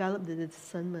will develop the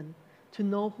discernment to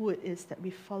know who it is that we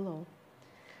follow.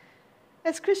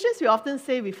 As Christians, we often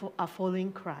say we are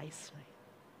following Christ. Right?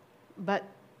 But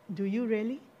do you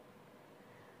really?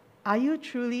 Are you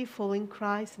truly following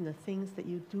Christ in the things that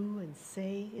you do and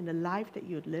say, in the life that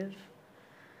you live?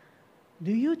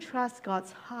 Do you trust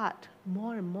God's heart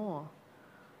more and more?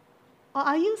 Or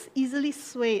are you easily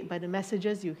swayed by the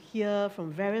messages you hear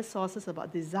from various sources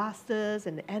about disasters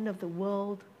and the end of the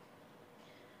world?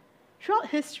 Throughout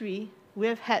history, we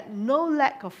have had no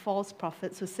lack of false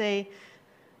prophets who say,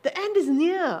 the end is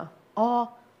near, or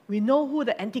we know who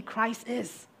the Antichrist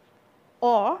is,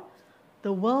 or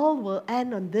the world will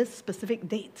end on this specific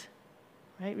date.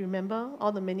 Right? Remember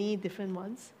all the many different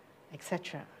ones,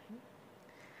 etc.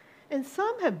 And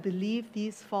some have believed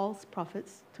these false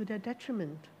prophets to their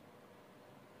detriment.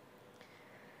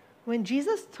 When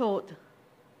Jesus told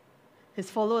his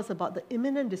followers about the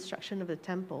imminent destruction of the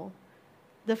temple,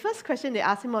 the first question they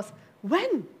asked him was,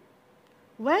 when?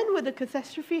 When would the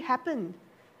catastrophe happen?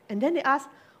 And then they asked,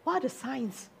 what are the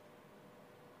signs?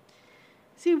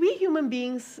 See, we human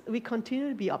beings, we continue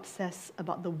to be obsessed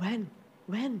about the when,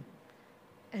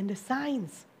 and the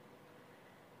signs.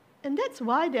 And that's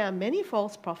why there are many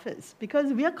false prophets,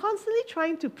 because we are constantly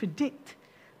trying to predict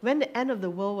when the end of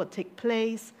the world will take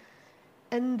place,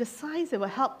 and the signs that will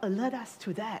help alert us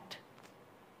to that.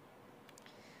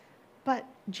 But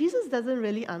Jesus doesn't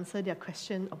really answer their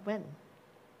question of when.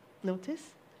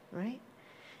 Notice, right?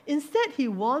 Instead, he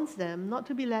warns them not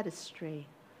to be led astray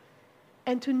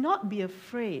and to not be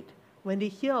afraid when they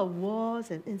hear of wars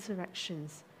and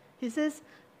insurrections. He says,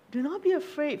 do not be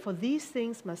afraid, for these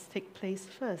things must take place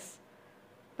first,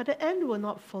 but the end will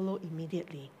not follow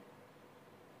immediately.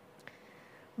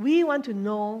 We want to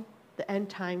know the end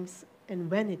times and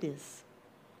when it is.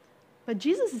 But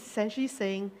Jesus is essentially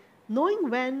saying, knowing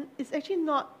when is actually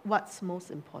not what's most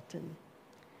important.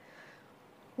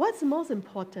 What's most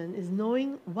important is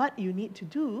knowing what you need to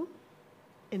do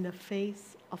in the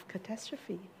face of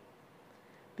catastrophe.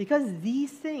 Because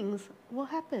these things will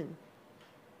happen.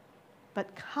 But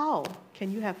how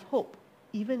can you have hope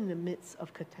even in the midst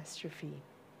of catastrophe?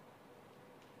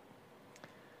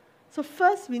 So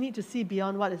first, we need to see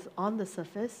beyond what is on the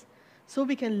surface so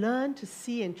we can learn to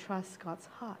see and trust God's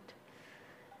heart.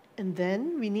 And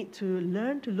then we need to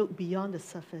learn to look beyond the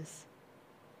surface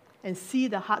and see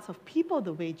the hearts of people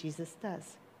the way Jesus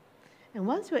does. And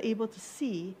once we're able to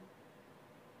see,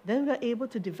 then we're able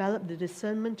to develop the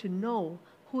discernment to know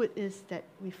who it is that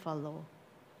we follow.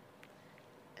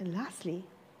 And lastly,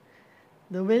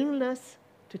 the willingness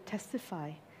to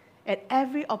testify at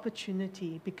every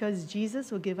opportunity, because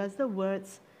Jesus will give us the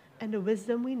words and the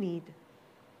wisdom we need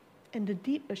and the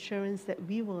deep assurance that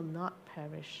we will not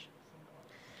perish.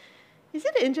 You see,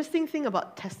 the interesting thing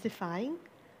about testifying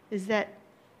is that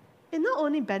it not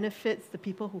only benefits the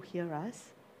people who hear us,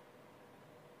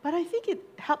 but I think it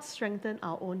helps strengthen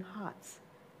our own hearts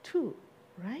too,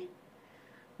 right?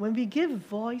 when we give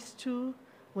voice to,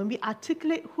 when we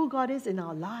articulate who God is in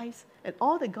our lives and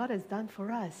all that God has done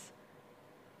for us,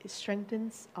 it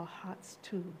strengthens our hearts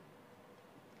too.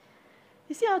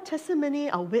 You see, our testimony,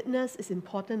 our witness is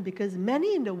important because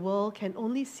many in the world can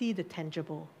only see the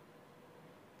tangible,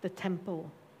 the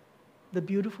temple, the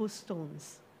beautiful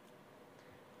stones.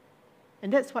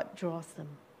 And that's what draws them.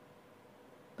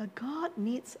 But God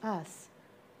needs us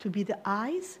to be the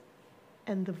eyes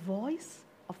and the voice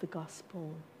of the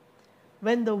gospel.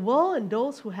 When the world and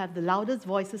those who have the loudest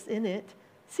voices in it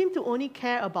seem to only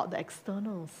care about the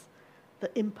externals, the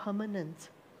impermanent,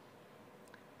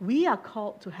 we are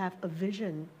called to have a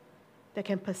vision that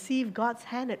can perceive God's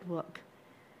hand at work,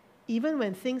 even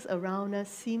when things around us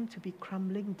seem to be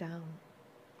crumbling down.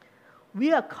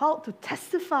 We are called to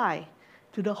testify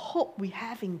to the hope we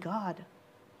have in God.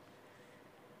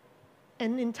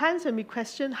 And in times when we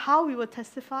question how we will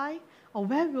testify or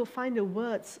where we will find the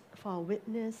words for our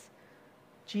witness,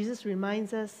 Jesus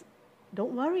reminds us,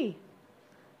 don't worry.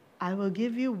 I will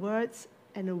give you words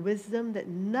and a wisdom that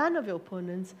none of your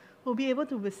opponents will be able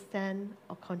to withstand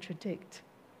or contradict.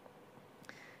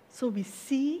 So we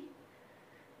see,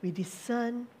 we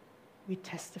discern, we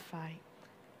testify.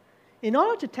 In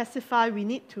order to testify, we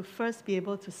need to first be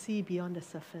able to see beyond the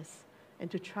surface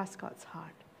and to trust God's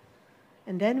heart.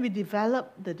 And then we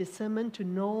develop the discernment to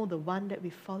know the one that we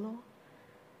follow.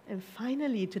 And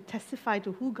finally, to testify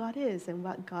to who God is and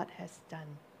what God has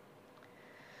done.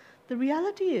 The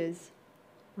reality is,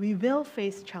 we will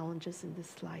face challenges in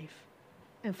this life.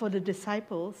 And for the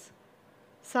disciples,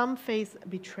 some face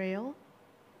betrayal,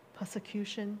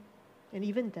 persecution, and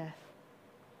even death.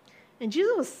 And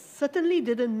Jesus certainly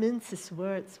didn't mince his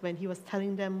words when he was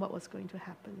telling them what was going to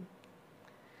happen.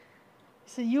 He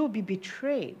said, you will be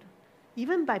betrayed,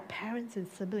 even by parents and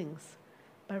siblings,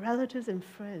 by relatives and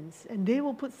friends, and they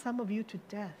will put some of you to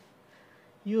death.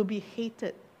 You will be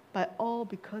hated by all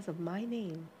because of my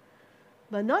name.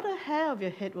 But not a hair of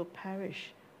your head will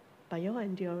perish. By your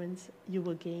endurance, you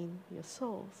will gain your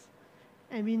souls.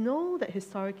 And we know that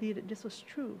historically that this was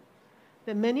true,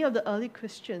 that many of the early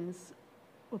Christians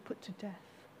were put to death.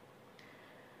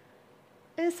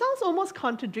 And it sounds almost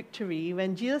contradictory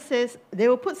when Jesus says, they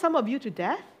will put some of you to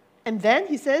death, and then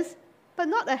he says, but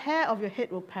not a hair of your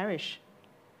head will perish.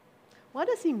 What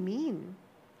does he mean?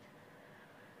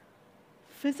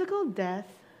 Physical death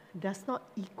does not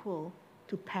equal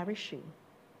to perishing.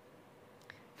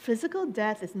 Physical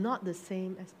death is not the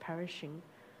same as perishing.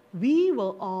 We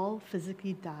will all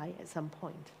physically die at some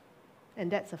point,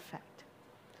 and that's a fact.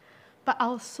 But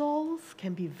our souls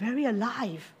can be very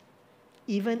alive,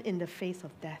 even in the face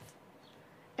of death.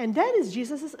 And that is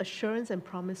Jesus' assurance and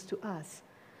promise to us.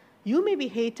 You may be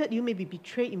hated, you may be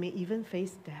betrayed, you may even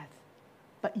face death,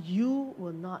 but you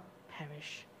will not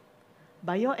perish.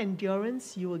 By your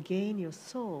endurance, you will gain your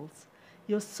souls.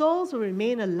 Your souls will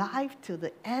remain alive till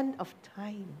the end of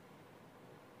time.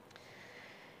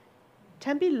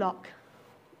 Tembi Locke,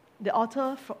 the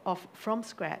author of From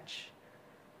Scratch,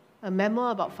 a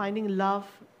memoir about finding love,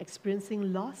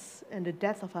 experiencing loss, and the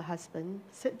death of her husband,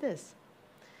 said this: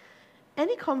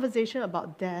 any conversation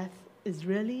about death is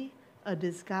really a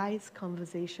disguised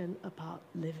conversation about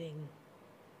living.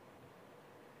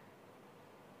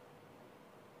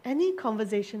 Any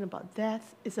conversation about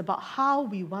death is about how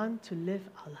we want to live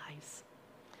our lives.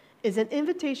 It's an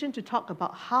invitation to talk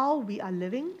about how we are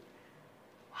living,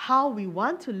 how we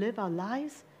want to live our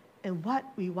lives, and what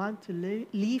we want to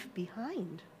leave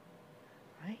behind.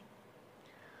 Right?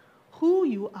 Who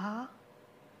you are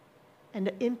and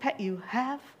the impact you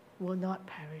have will not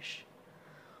perish.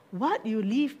 What you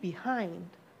leave behind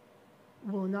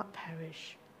will not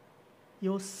perish.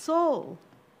 Your soul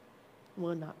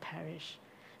will not perish.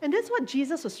 And that's what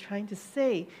Jesus was trying to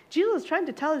say. Jesus was trying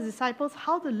to tell his disciples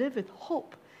how to live with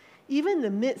hope, even in the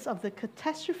midst of the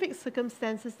catastrophic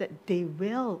circumstances that they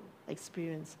will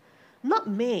experience. Not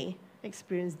may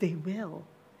experience, they will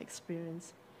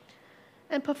experience.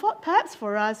 And perhaps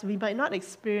for us, we might not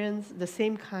experience the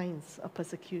same kinds of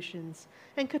persecutions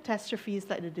and catastrophes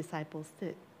like the disciples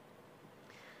did.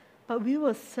 But we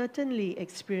will certainly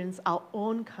experience our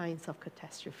own kinds of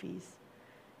catastrophes.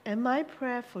 And my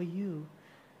prayer for you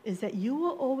is that you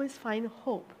will always find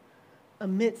hope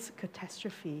amidst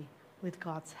catastrophe with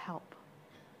God's help.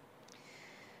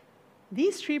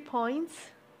 These 3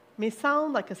 points may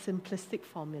sound like a simplistic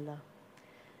formula.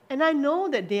 And I know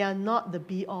that they are not the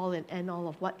be-all and end-all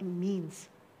of what it means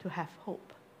to have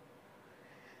hope.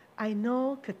 I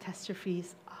know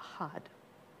catastrophes are hard,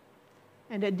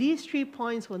 and that these 3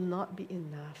 points will not be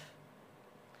enough.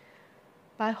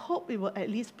 But I hope it will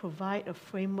at least provide a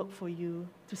framework for you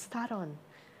to start on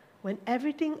when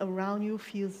everything around you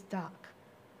feels dark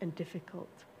and difficult,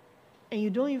 and you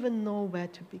don't even know where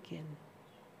to begin.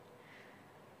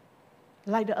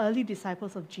 Like the early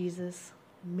disciples of Jesus,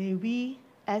 may we,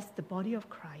 as the body of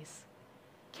Christ,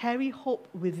 carry hope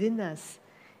within us,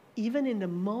 even in the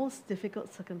most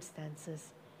difficult circumstances,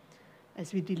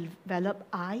 as we develop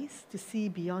eyes to see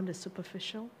beyond the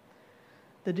superficial,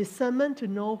 the discernment to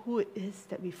know who it is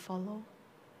that we follow,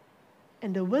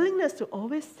 and the willingness to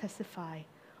always testify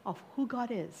of who God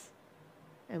is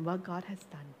and what God has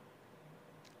done.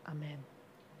 Amen.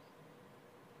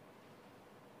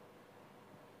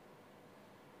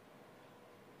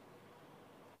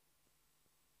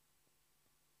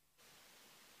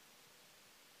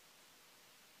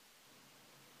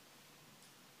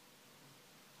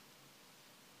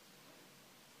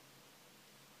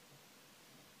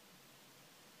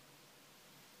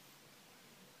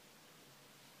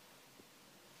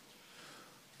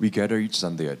 We gather each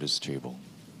Sunday at this table,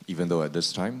 even though at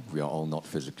this time we are all not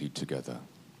physically together.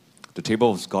 The table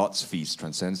of God's feast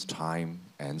transcends time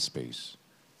and space,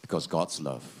 because God's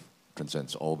love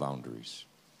transcends all boundaries.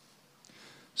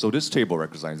 So this table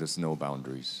recognizes no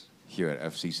boundaries. Here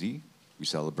at FCC, we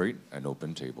celebrate an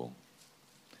open table.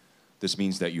 This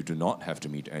means that you do not have to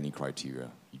meet any criteria.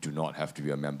 You do not have to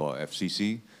be a member of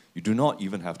FCC. You do not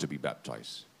even have to be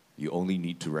baptized. You only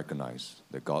need to recognize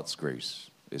that God's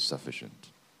grace is sufficient.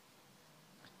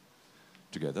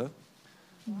 Together,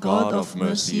 God of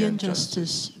mercy and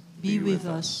justice, be with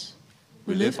us.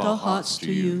 We lift our hearts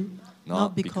to you,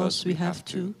 not because we have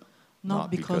to, not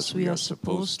because we are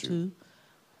supposed to,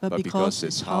 but because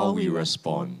it's how we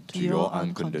respond to your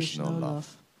unconditional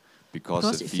love.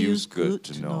 Because it feels good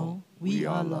to know we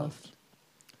are loved.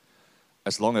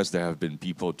 As long as there have been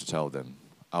people to tell them,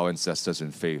 our ancestors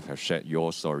in faith have shared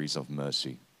your stories of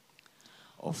mercy.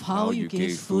 Of how you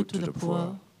gave food to the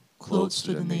poor, clothes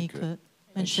to the naked,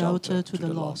 and shelter to the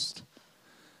lost.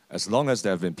 As long as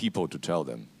there have been people to tell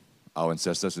them, our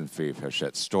ancestors in faith have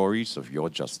shared stories of your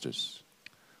justice.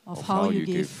 Of how you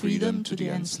gave freedom to the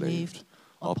enslaved,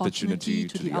 opportunity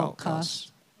to the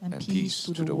outcast, and peace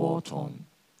to the war-torn.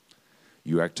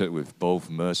 You acted with both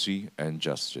mercy and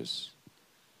justice,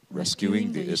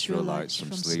 rescuing the Israelites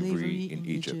from slavery in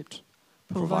Egypt,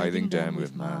 providing them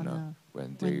with manna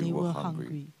when they were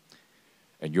hungry.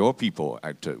 And your people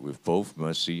acted with both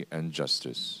mercy and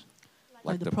justice,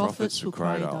 like the prophets who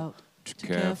cried out to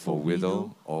care for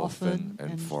widow, orphan,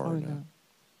 and foreigner,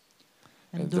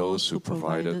 and those who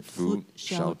provided food,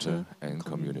 shelter, and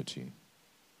community.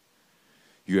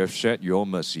 You have shared your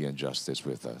mercy and justice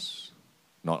with us,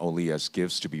 not only as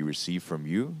gifts to be received from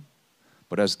you,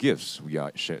 but as gifts we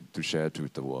are to share to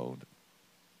the world.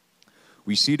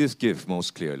 We see this gift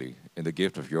most clearly in the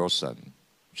gift of your Son,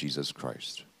 Jesus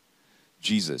Christ.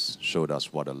 Jesus showed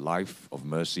us what a life of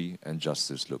mercy and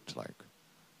justice looked like.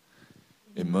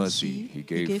 In mercy, he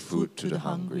gave food to the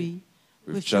hungry.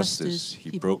 With justice,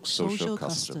 he broke social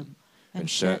custom and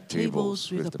shared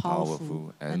tables with the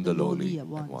powerful and the lowly at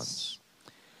once.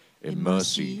 In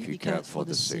mercy, he cared for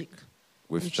the sick.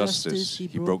 With justice,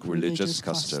 he broke religious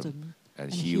custom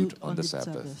and healed on the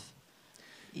Sabbath.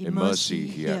 In mercy,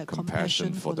 he had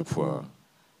compassion for the poor.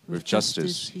 With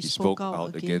justice, he spoke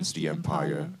out against the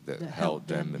empire that held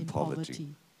them in poverty.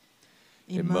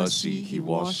 In mercy, he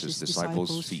washed his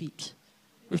disciples' feet.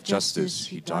 With justice,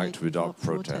 he died without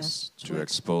protest to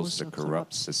expose the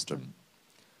corrupt system.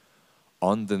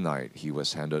 On the night he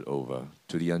was handed over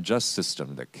to the unjust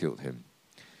system that killed him,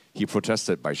 he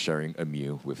protested by sharing a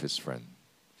meal with his friend.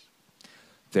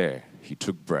 There, he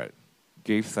took bread,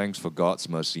 gave thanks for God's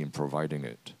mercy in providing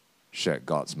it, shared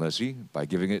God's mercy by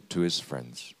giving it to his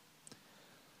friends,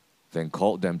 then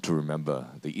called them to remember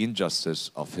the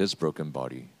injustice of his broken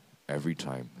body every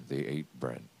time they ate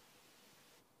bread.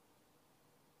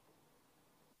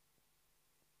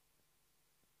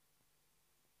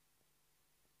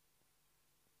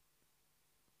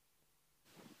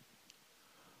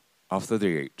 After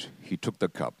they ate, he took the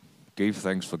cup, gave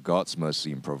thanks for God's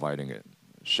mercy in providing it,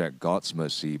 shared God's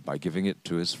mercy by giving it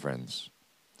to his friends,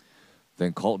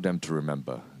 then called them to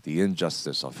remember the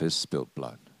injustice of his spilled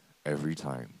blood every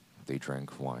time they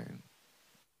drank wine.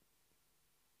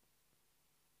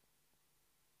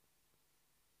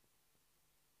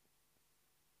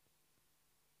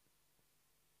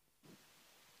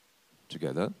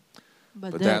 Together,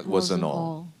 but that wasn't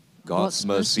all. God's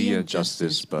mercy and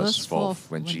justice burst forth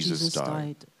when Jesus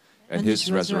died, and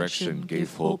his resurrection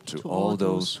gave hope to all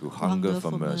those who hunger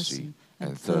for mercy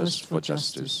and thirst for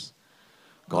justice.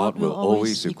 God will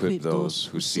always equip those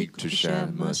who seek to share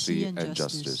mercy and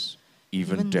justice.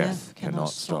 Even death cannot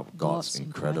stop God's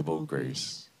incredible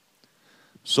grace.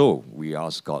 So we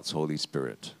ask God's Holy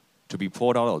Spirit to be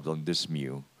poured out on this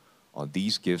meal, on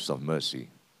these gifts of mercy,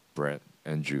 bread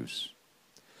and juice,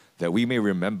 that we may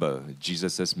remember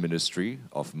Jesus' ministry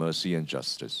of mercy and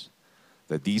justice,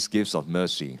 that these gifts of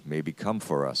mercy may become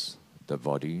for us the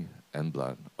body and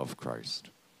blood of Christ,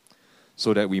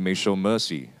 so that we may show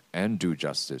mercy and do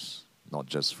justice, not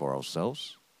just for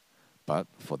ourselves, but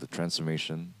for the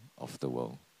transformation of the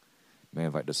world. May I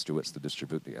invite the stewards to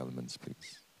distribute the elements,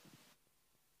 please.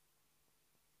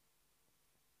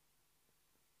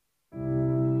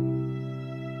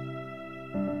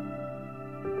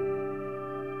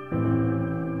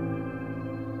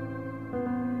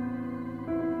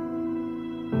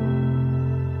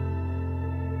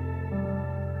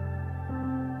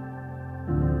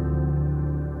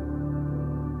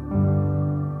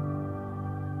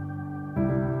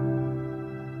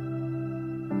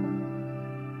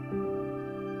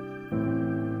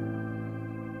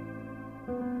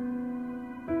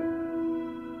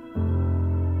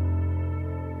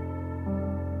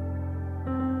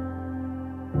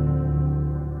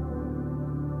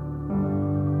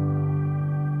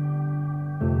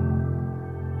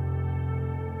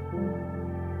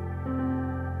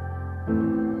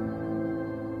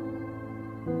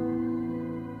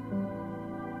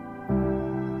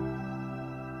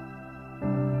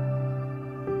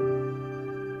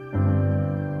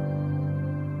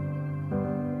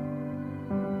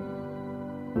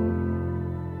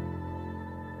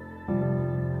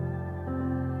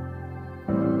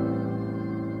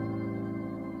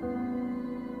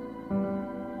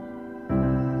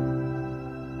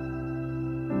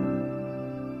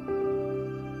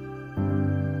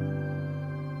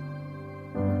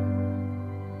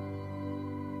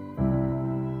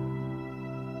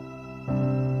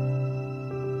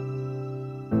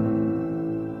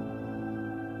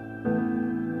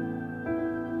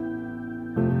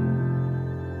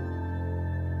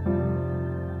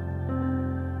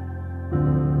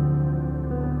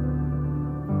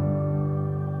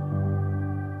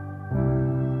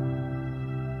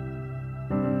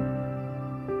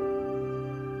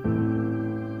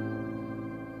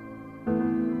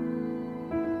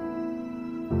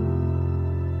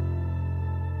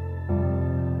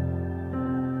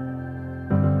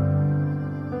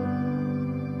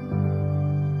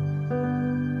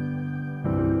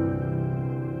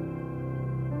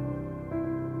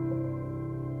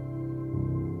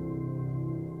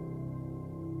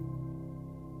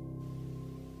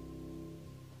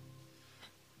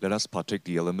 Let us partake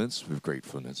the elements with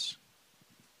gratefulness.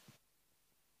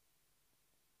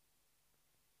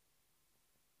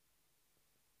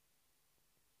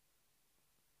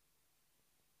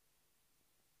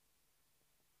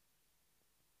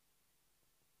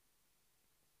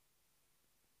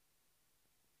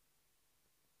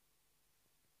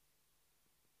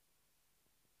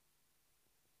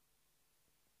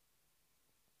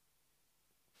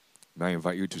 May I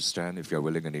invite you to stand if you are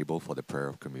willing and able for the prayer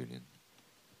of communion.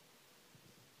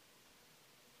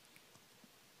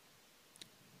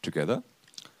 Together,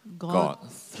 God,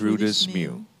 through this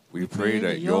meal, we pray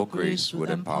that your grace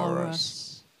would empower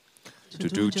us to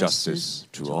do justice,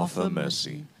 to offer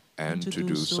mercy, and to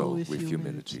do so with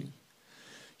humility.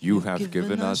 You have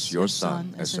given us your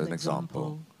Son as an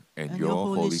example, and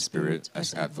your Holy Spirit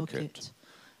as advocate.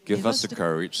 Give us the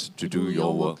courage to do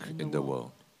your work in the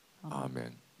world.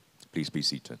 Amen. Please be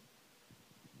seated.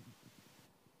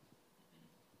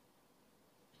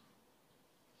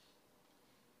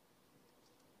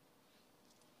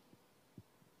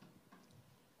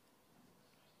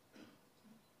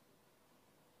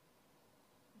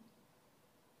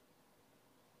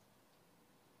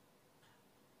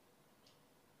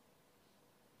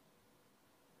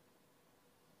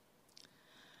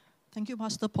 Thank you,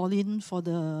 Pastor Pauline, for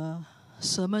the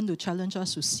sermon to challenge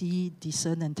us to see,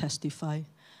 discern, and testify.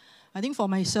 I think for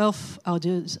myself, I'll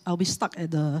be stuck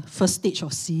at the first stage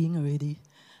of seeing already.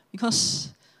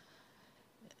 Because,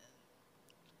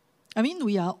 I mean,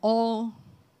 we are all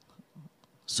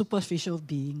superficial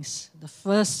beings. The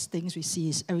first things we see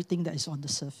is everything that is on the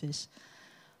surface.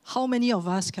 How many of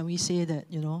us can we say that,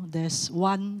 there's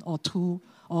one or two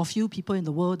or a few people in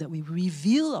the world that we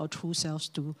reveal our true selves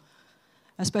to?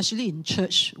 Especially in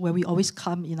church, where we always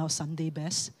come in our Sunday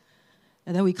best.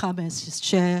 And then we come and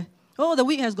share, the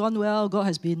week has gone well, God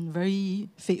has been very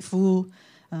faithful,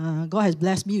 God has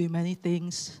blessed me with many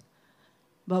things.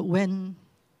 But when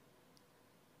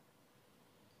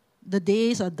the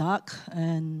days are dark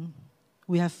and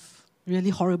we have really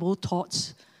horrible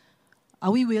thoughts, are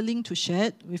we willing to share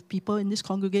it with people in this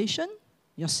congregation,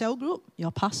 your cell group,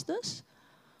 your pastors?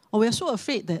 Or we are so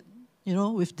afraid that,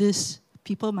 with this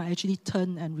people might actually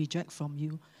turn and reject from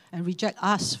you and reject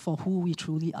us for who we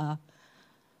truly are.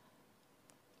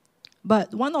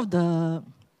 But one of the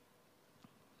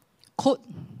quote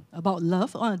about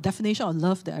love, or a definition of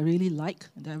love that I really like,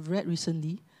 that I've read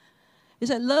recently, is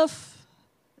that love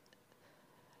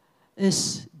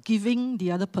is giving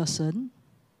the other person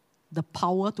the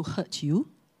power to hurt you,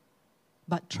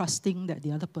 but trusting that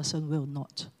the other person will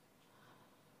not.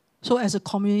 So as a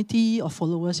community of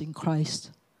followers in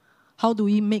Christ, how do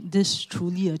we make this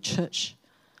truly a church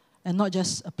and not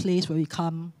just a place where we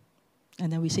come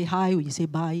and then we say hi, we say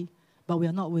bye, but we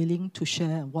are not willing to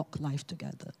share and walk life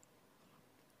together?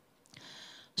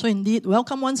 So indeed,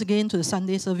 welcome once again to the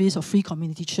Sunday service of Free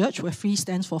Community Church, where Free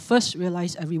stands for First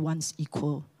Realize Everyone's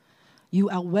Equal. You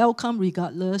are welcome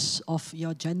regardless of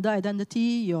your gender identity,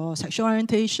 your sexual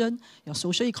orientation, your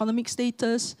social economic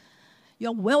status. You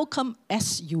are welcome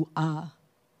as you are.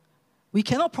 We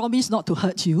cannot promise not to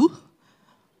hurt you,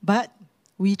 but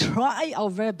we try our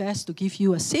very best to give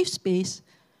you a safe space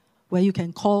where you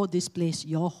can call this place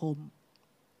your home.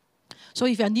 So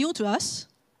if you're new to us,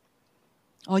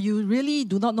 or you really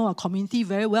do not know our community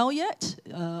very well yet,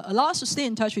 allow us to stay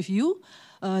in touch with you.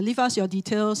 Leave us your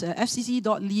details at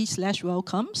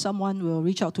fcc.ly/welcome. Someone will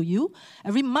reach out to you.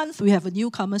 Every month we have a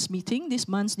newcomers meeting. This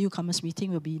month's newcomers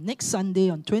meeting will be next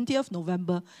Sunday on 20th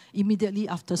November, immediately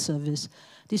after service.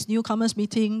 This newcomers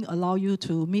meeting allow you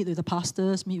to meet with the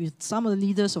pastors, meet with some of the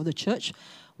leaders of the church,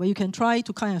 where you can try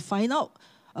to kind of find out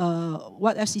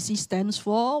what FCC stands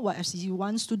for, what FCC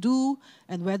wants to do,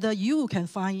 and whether you can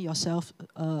find yourself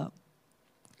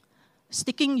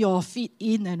sticking your feet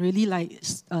in and really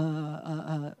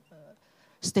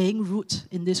staying root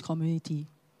in this community.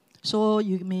 So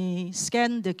you may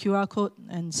scan the QR code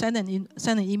and send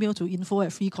an email to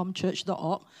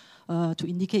info@freecomchurch.org to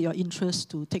indicate your interest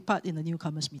to take part in the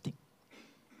newcomers meeting.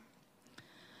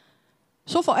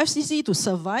 So for FCC to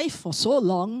survive for so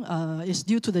long is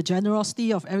due to the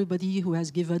generosity of everybody who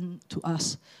has given to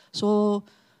us. So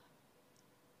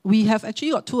we have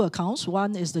actually got two accounts.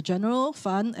 One is the general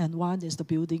fund and one is the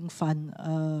building fund.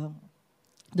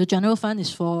 The general fund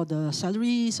is for the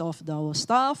salaries of our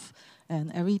staff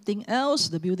and everything else.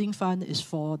 The building fund is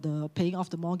for the paying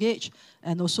off the mortgage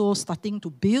and also starting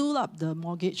to build up the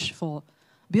mortgage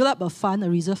build up a fund, a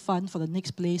reserve fund for the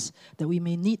next place that we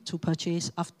may need to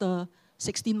purchase after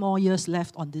 16 more years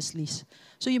left on this list.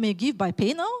 So you may give by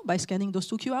PayNow by scanning those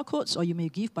two QR codes, or you may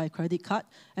give by credit card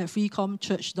at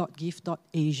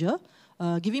freecomchurch.give.asia.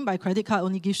 Giving by credit card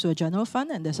only gives to a general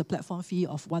fund, and there's a platform fee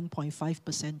of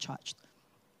 1.5% charged.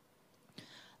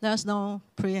 Let us now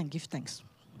pray and give thanks.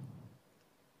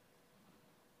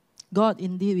 God,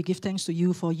 indeed, we give thanks to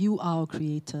you, for you are our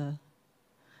creator,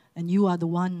 and you are the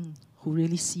one who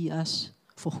really sees us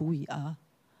for who we are.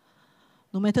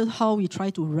 No matter how we try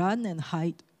to run and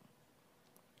hide,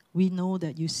 we know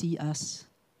that you see us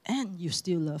and you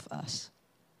still love us.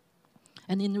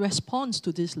 And in response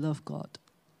to this love, God,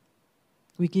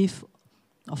 we give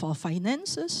of our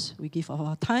finances, we give of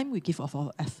our time, we give of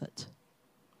our effort.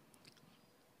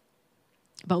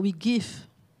 But we give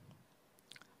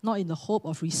not in the hope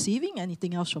of receiving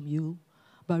anything else from you,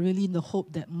 but really in the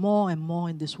hope that more and more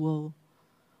in this world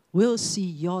will see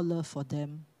your love for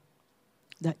them,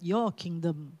 that your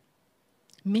kingdom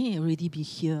may already be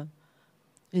here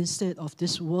instead of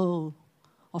this world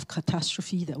of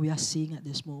catastrophe that we are seeing at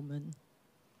this moment.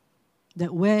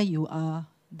 That where you are,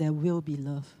 there will be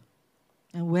love.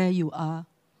 And where you are,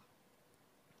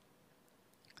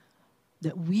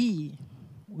 that we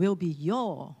will be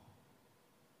your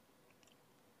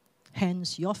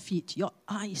hands, your feet, your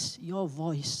eyes, your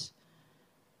voice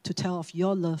to tell of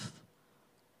your love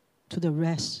to the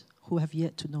rest who have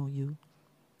yet to know you.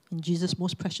 In Jesus'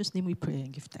 most precious name we pray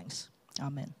and give thanks.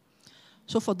 Amen.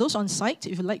 So for those on site,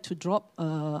 if you'd like to drop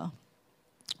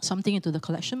something into the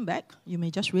collection bag, you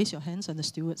may just raise your hands and the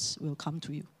stewards will come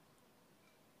to you.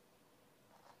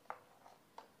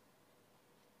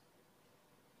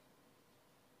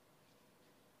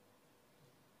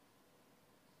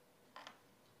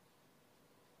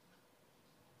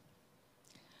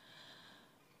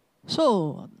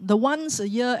 So, the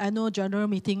once-a-year annual general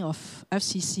meeting of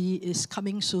FCC is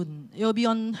coming soon. It will be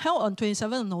held on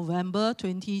 27th November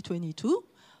 2022,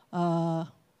 from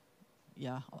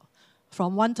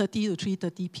 1:30 to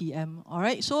 3:30 p.m. All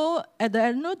right. So, at the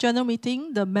annual general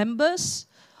meeting, the members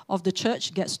of the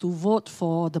church gets to vote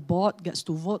for the board, gets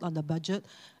to vote on the budget.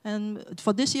 And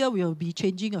for this year, we will be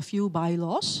changing a few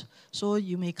bylaws. So,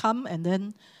 you may come and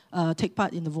then take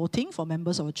part in the voting for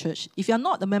members of the church. If you're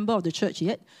not a member of the church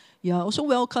yet, you are also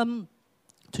welcome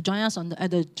to join us at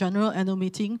the general annual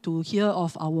meeting to hear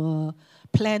of our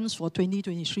plans for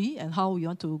 2023 and how we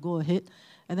want to go ahead.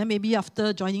 And then maybe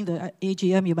after joining the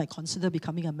AGM, you might consider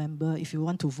becoming a member if you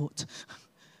want to vote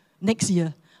next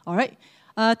year. All right.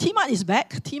 TMAT is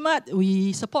back. TMAT,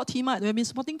 we support TMAT. We've been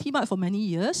supporting TMAT for many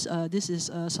years. This is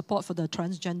support for the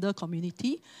transgender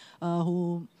community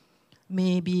who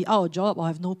may be out of job or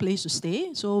have no place to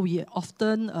stay. So we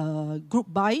often group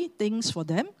buy things for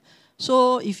them.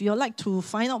 So if you'd like to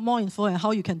find out more info and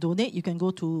how you can donate, you can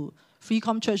go to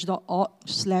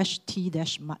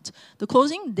freecomchurch.org/t-mat. The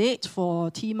closing date for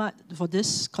TMAT for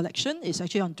this collection is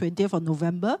actually on 20th of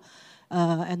November.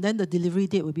 And then the delivery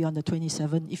date will be on the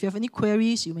 27th. If you have any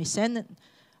queries, you may send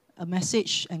a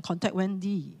message and contact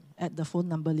Wendy at the phone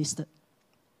number listed.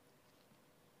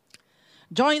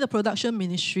 Join the production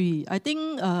ministry. I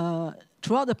think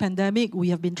throughout the pandemic, we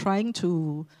have been trying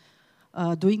to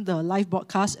doing the live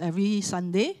broadcast every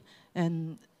Sunday.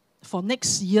 And for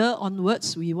next year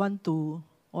onwards, we want to,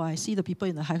 I see the people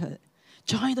in the hive.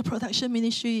 Join the production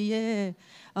ministry, yeah.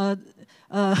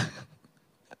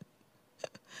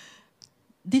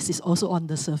 This is also on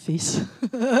the surface.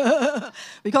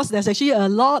 Because there's actually a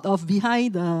lot of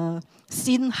behind the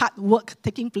scene hard work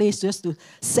taking place just to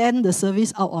send the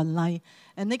service out online.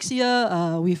 And next year,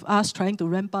 with us trying to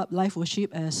ramp up live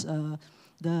worship as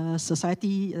the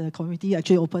society, community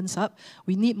actually opens up,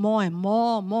 we need more and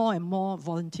more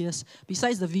volunteers.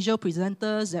 Besides the visual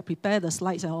presenters that prepare the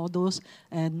slides and all those,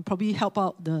 and probably help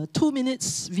out the 2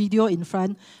 minutes video in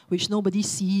front, which nobody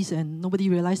sees and nobody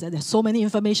realizes that there's so many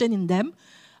information in them.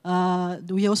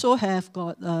 We also have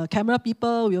got camera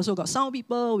people, we also got sound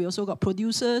people, we also got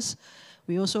producers,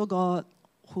 we also got,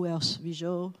 who else?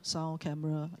 Visual, sound,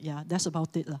 camera. Yeah, that's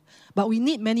about it. But we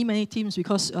need many teams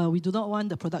because we do not want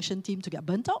the production team to get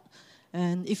burnt out.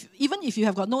 And even if you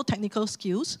have got no technical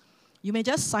skills, you may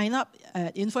just sign up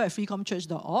at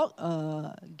info@freecomchurch.org.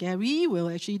 Gary will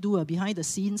actually do a behind the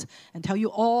scenes and tell you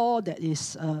all that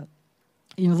is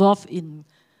involved in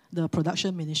the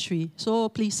production ministry. So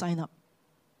please sign up.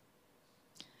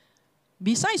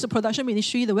 Besides the production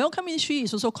ministry, the welcome ministry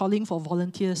is also calling for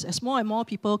volunteers. As more and more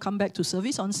people come back to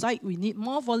service on site, we need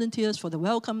more volunteers for the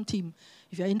welcome team.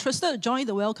 If you're interested to join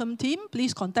the welcome team,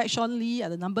 please contact Sean Lee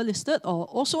at the number listed or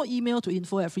also email to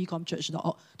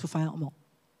info@freecomchurch.org to find out more.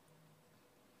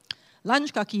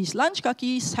 Lunch Kakis. Lunch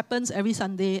Kakis happens every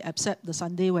Sunday except the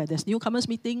Sunday where there's newcomers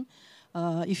meeting.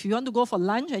 If you want to go for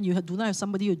lunch and you do not have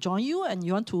somebody to join you and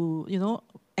you want to,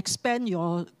 expand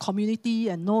your community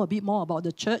and know a bit more about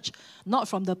the church, not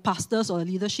from the pastors or the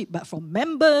leadership, but from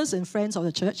members and friends of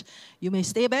the church, you may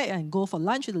stay back and go for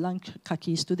lunch with the lunch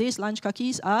kakis. Today's lunch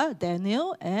kakis are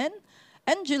Daniel and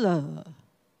Angela.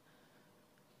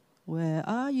 Where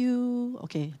are you?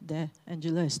 Okay, there.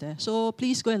 Angela is there. So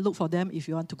please go and look for them if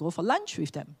you want to go for lunch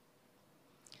with them.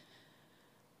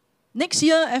 Next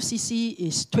year, FCC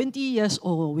is 20 years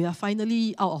old. We are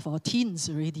finally out of our teens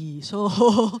already.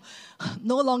 So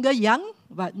no longer young,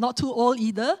 but not too old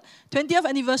either. 20th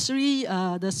anniversary,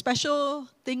 the special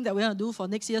thing that we're going to do for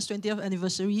next year's 20th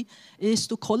anniversary is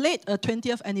to collate a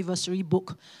 20th anniversary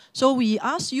book. So we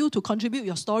ask you to contribute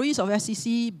your stories of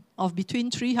FCC of between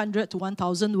 300 to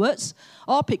 1,000 words,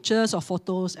 or pictures or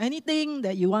photos, anything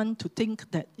that you want to think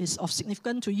that is of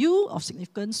significance to you, of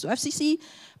significance to FCC,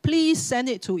 please send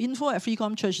it to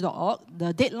info@freecomchurch.org.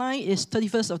 The deadline is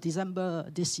 31st of December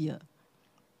this year.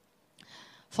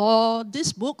 For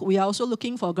this book, we are also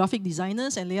looking for graphic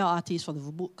designers and layout artists for the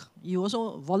book. You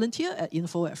also volunteer at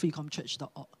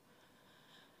info@freecomchurch.org.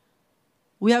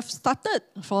 We have started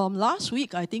from last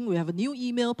week, I think we have a new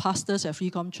email,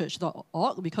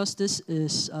 pastors@freecomchurch.org, because this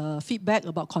is feedback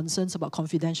about concerns about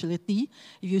confidentiality.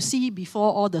 If you see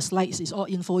before all the slides, it's all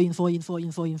info,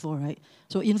 right?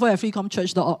 So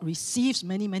info@freecomchurch.org receives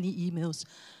many emails.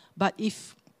 But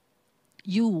if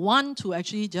you want to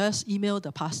actually just email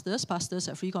the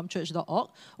pastors@freecomchurch.org.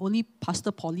 Only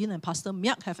Pastor Pauline and Pastor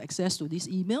Miak have access to this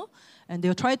email, and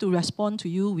they'll try to respond to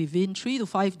you within 3 to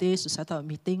 5 days to set up a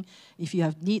meeting if you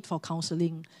have need for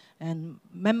counseling. And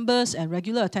members and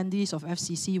regular attendees of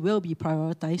FCC will be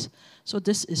prioritized. So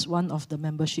this is one of the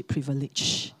membership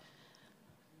privilege,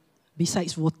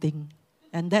 besides voting.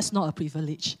 And that's not a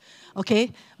privilege,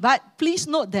 okay? But please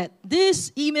note that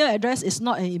this email address is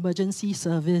not an emergency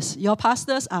service. Your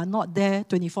pastors are not there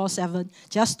 24/7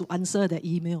 just to answer the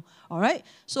email, all right?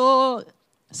 So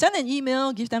send an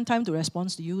email, give them time to respond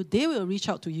to you. They will reach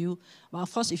out to you. But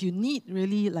of course, if you need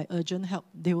really urgent help,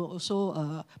 they will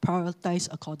also prioritize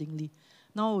accordingly.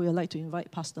 Now we would like to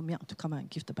invite Pastor Miak to come and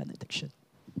give the benediction.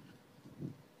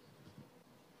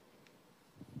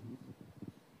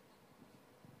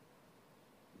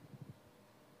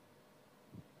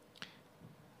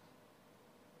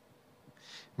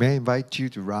 May I invite you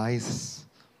to rise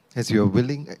as you are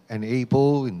willing and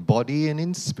able in body and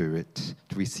in spirit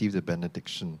to receive the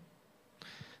benediction.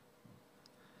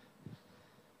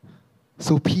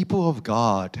 So, people of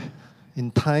God,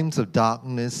 in times of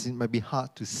darkness, it might be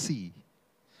hard to see.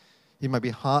 It might be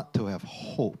hard to have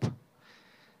hope.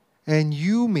 And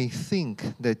you may think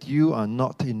that you are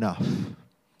not enough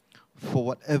for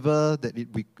whatever that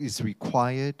is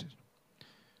required,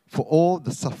 for all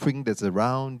the suffering that's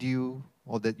around you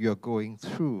or that you're going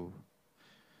through.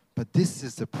 But this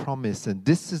is the promise and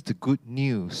this is the good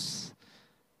news,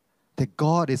 that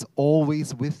God is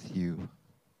always with you.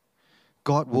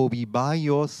 God will be by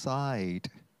your side,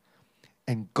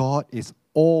 and God is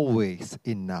always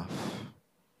enough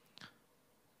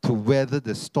to weather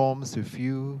the storms with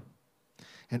you.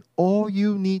 And all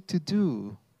you need to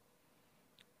do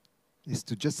is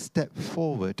to just step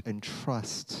forward and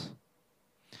trust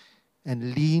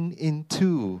and lean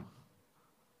into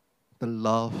the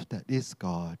love that is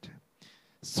God.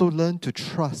 So learn to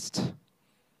trust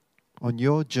on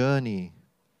your journey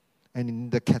and in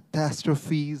the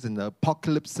catastrophes and the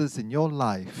apocalypses in your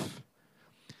life.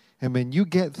 And when you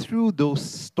get through those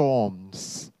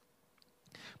storms,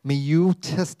 may you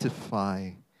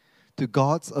testify to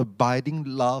God's abiding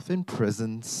love and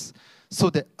presence so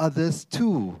that others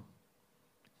too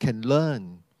can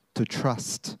learn to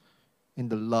trust in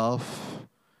the love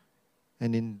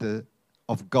and in the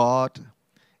of God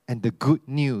and the good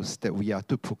news that we are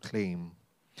to proclaim.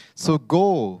 So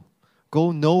go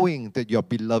knowing that you're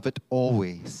beloved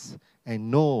always, and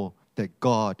know that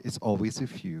God is always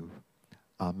with you.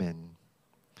 Amen.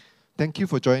 Thank you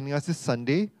for joining us this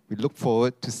Sunday. We look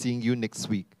forward to seeing you next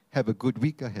week. Have a good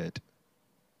week ahead.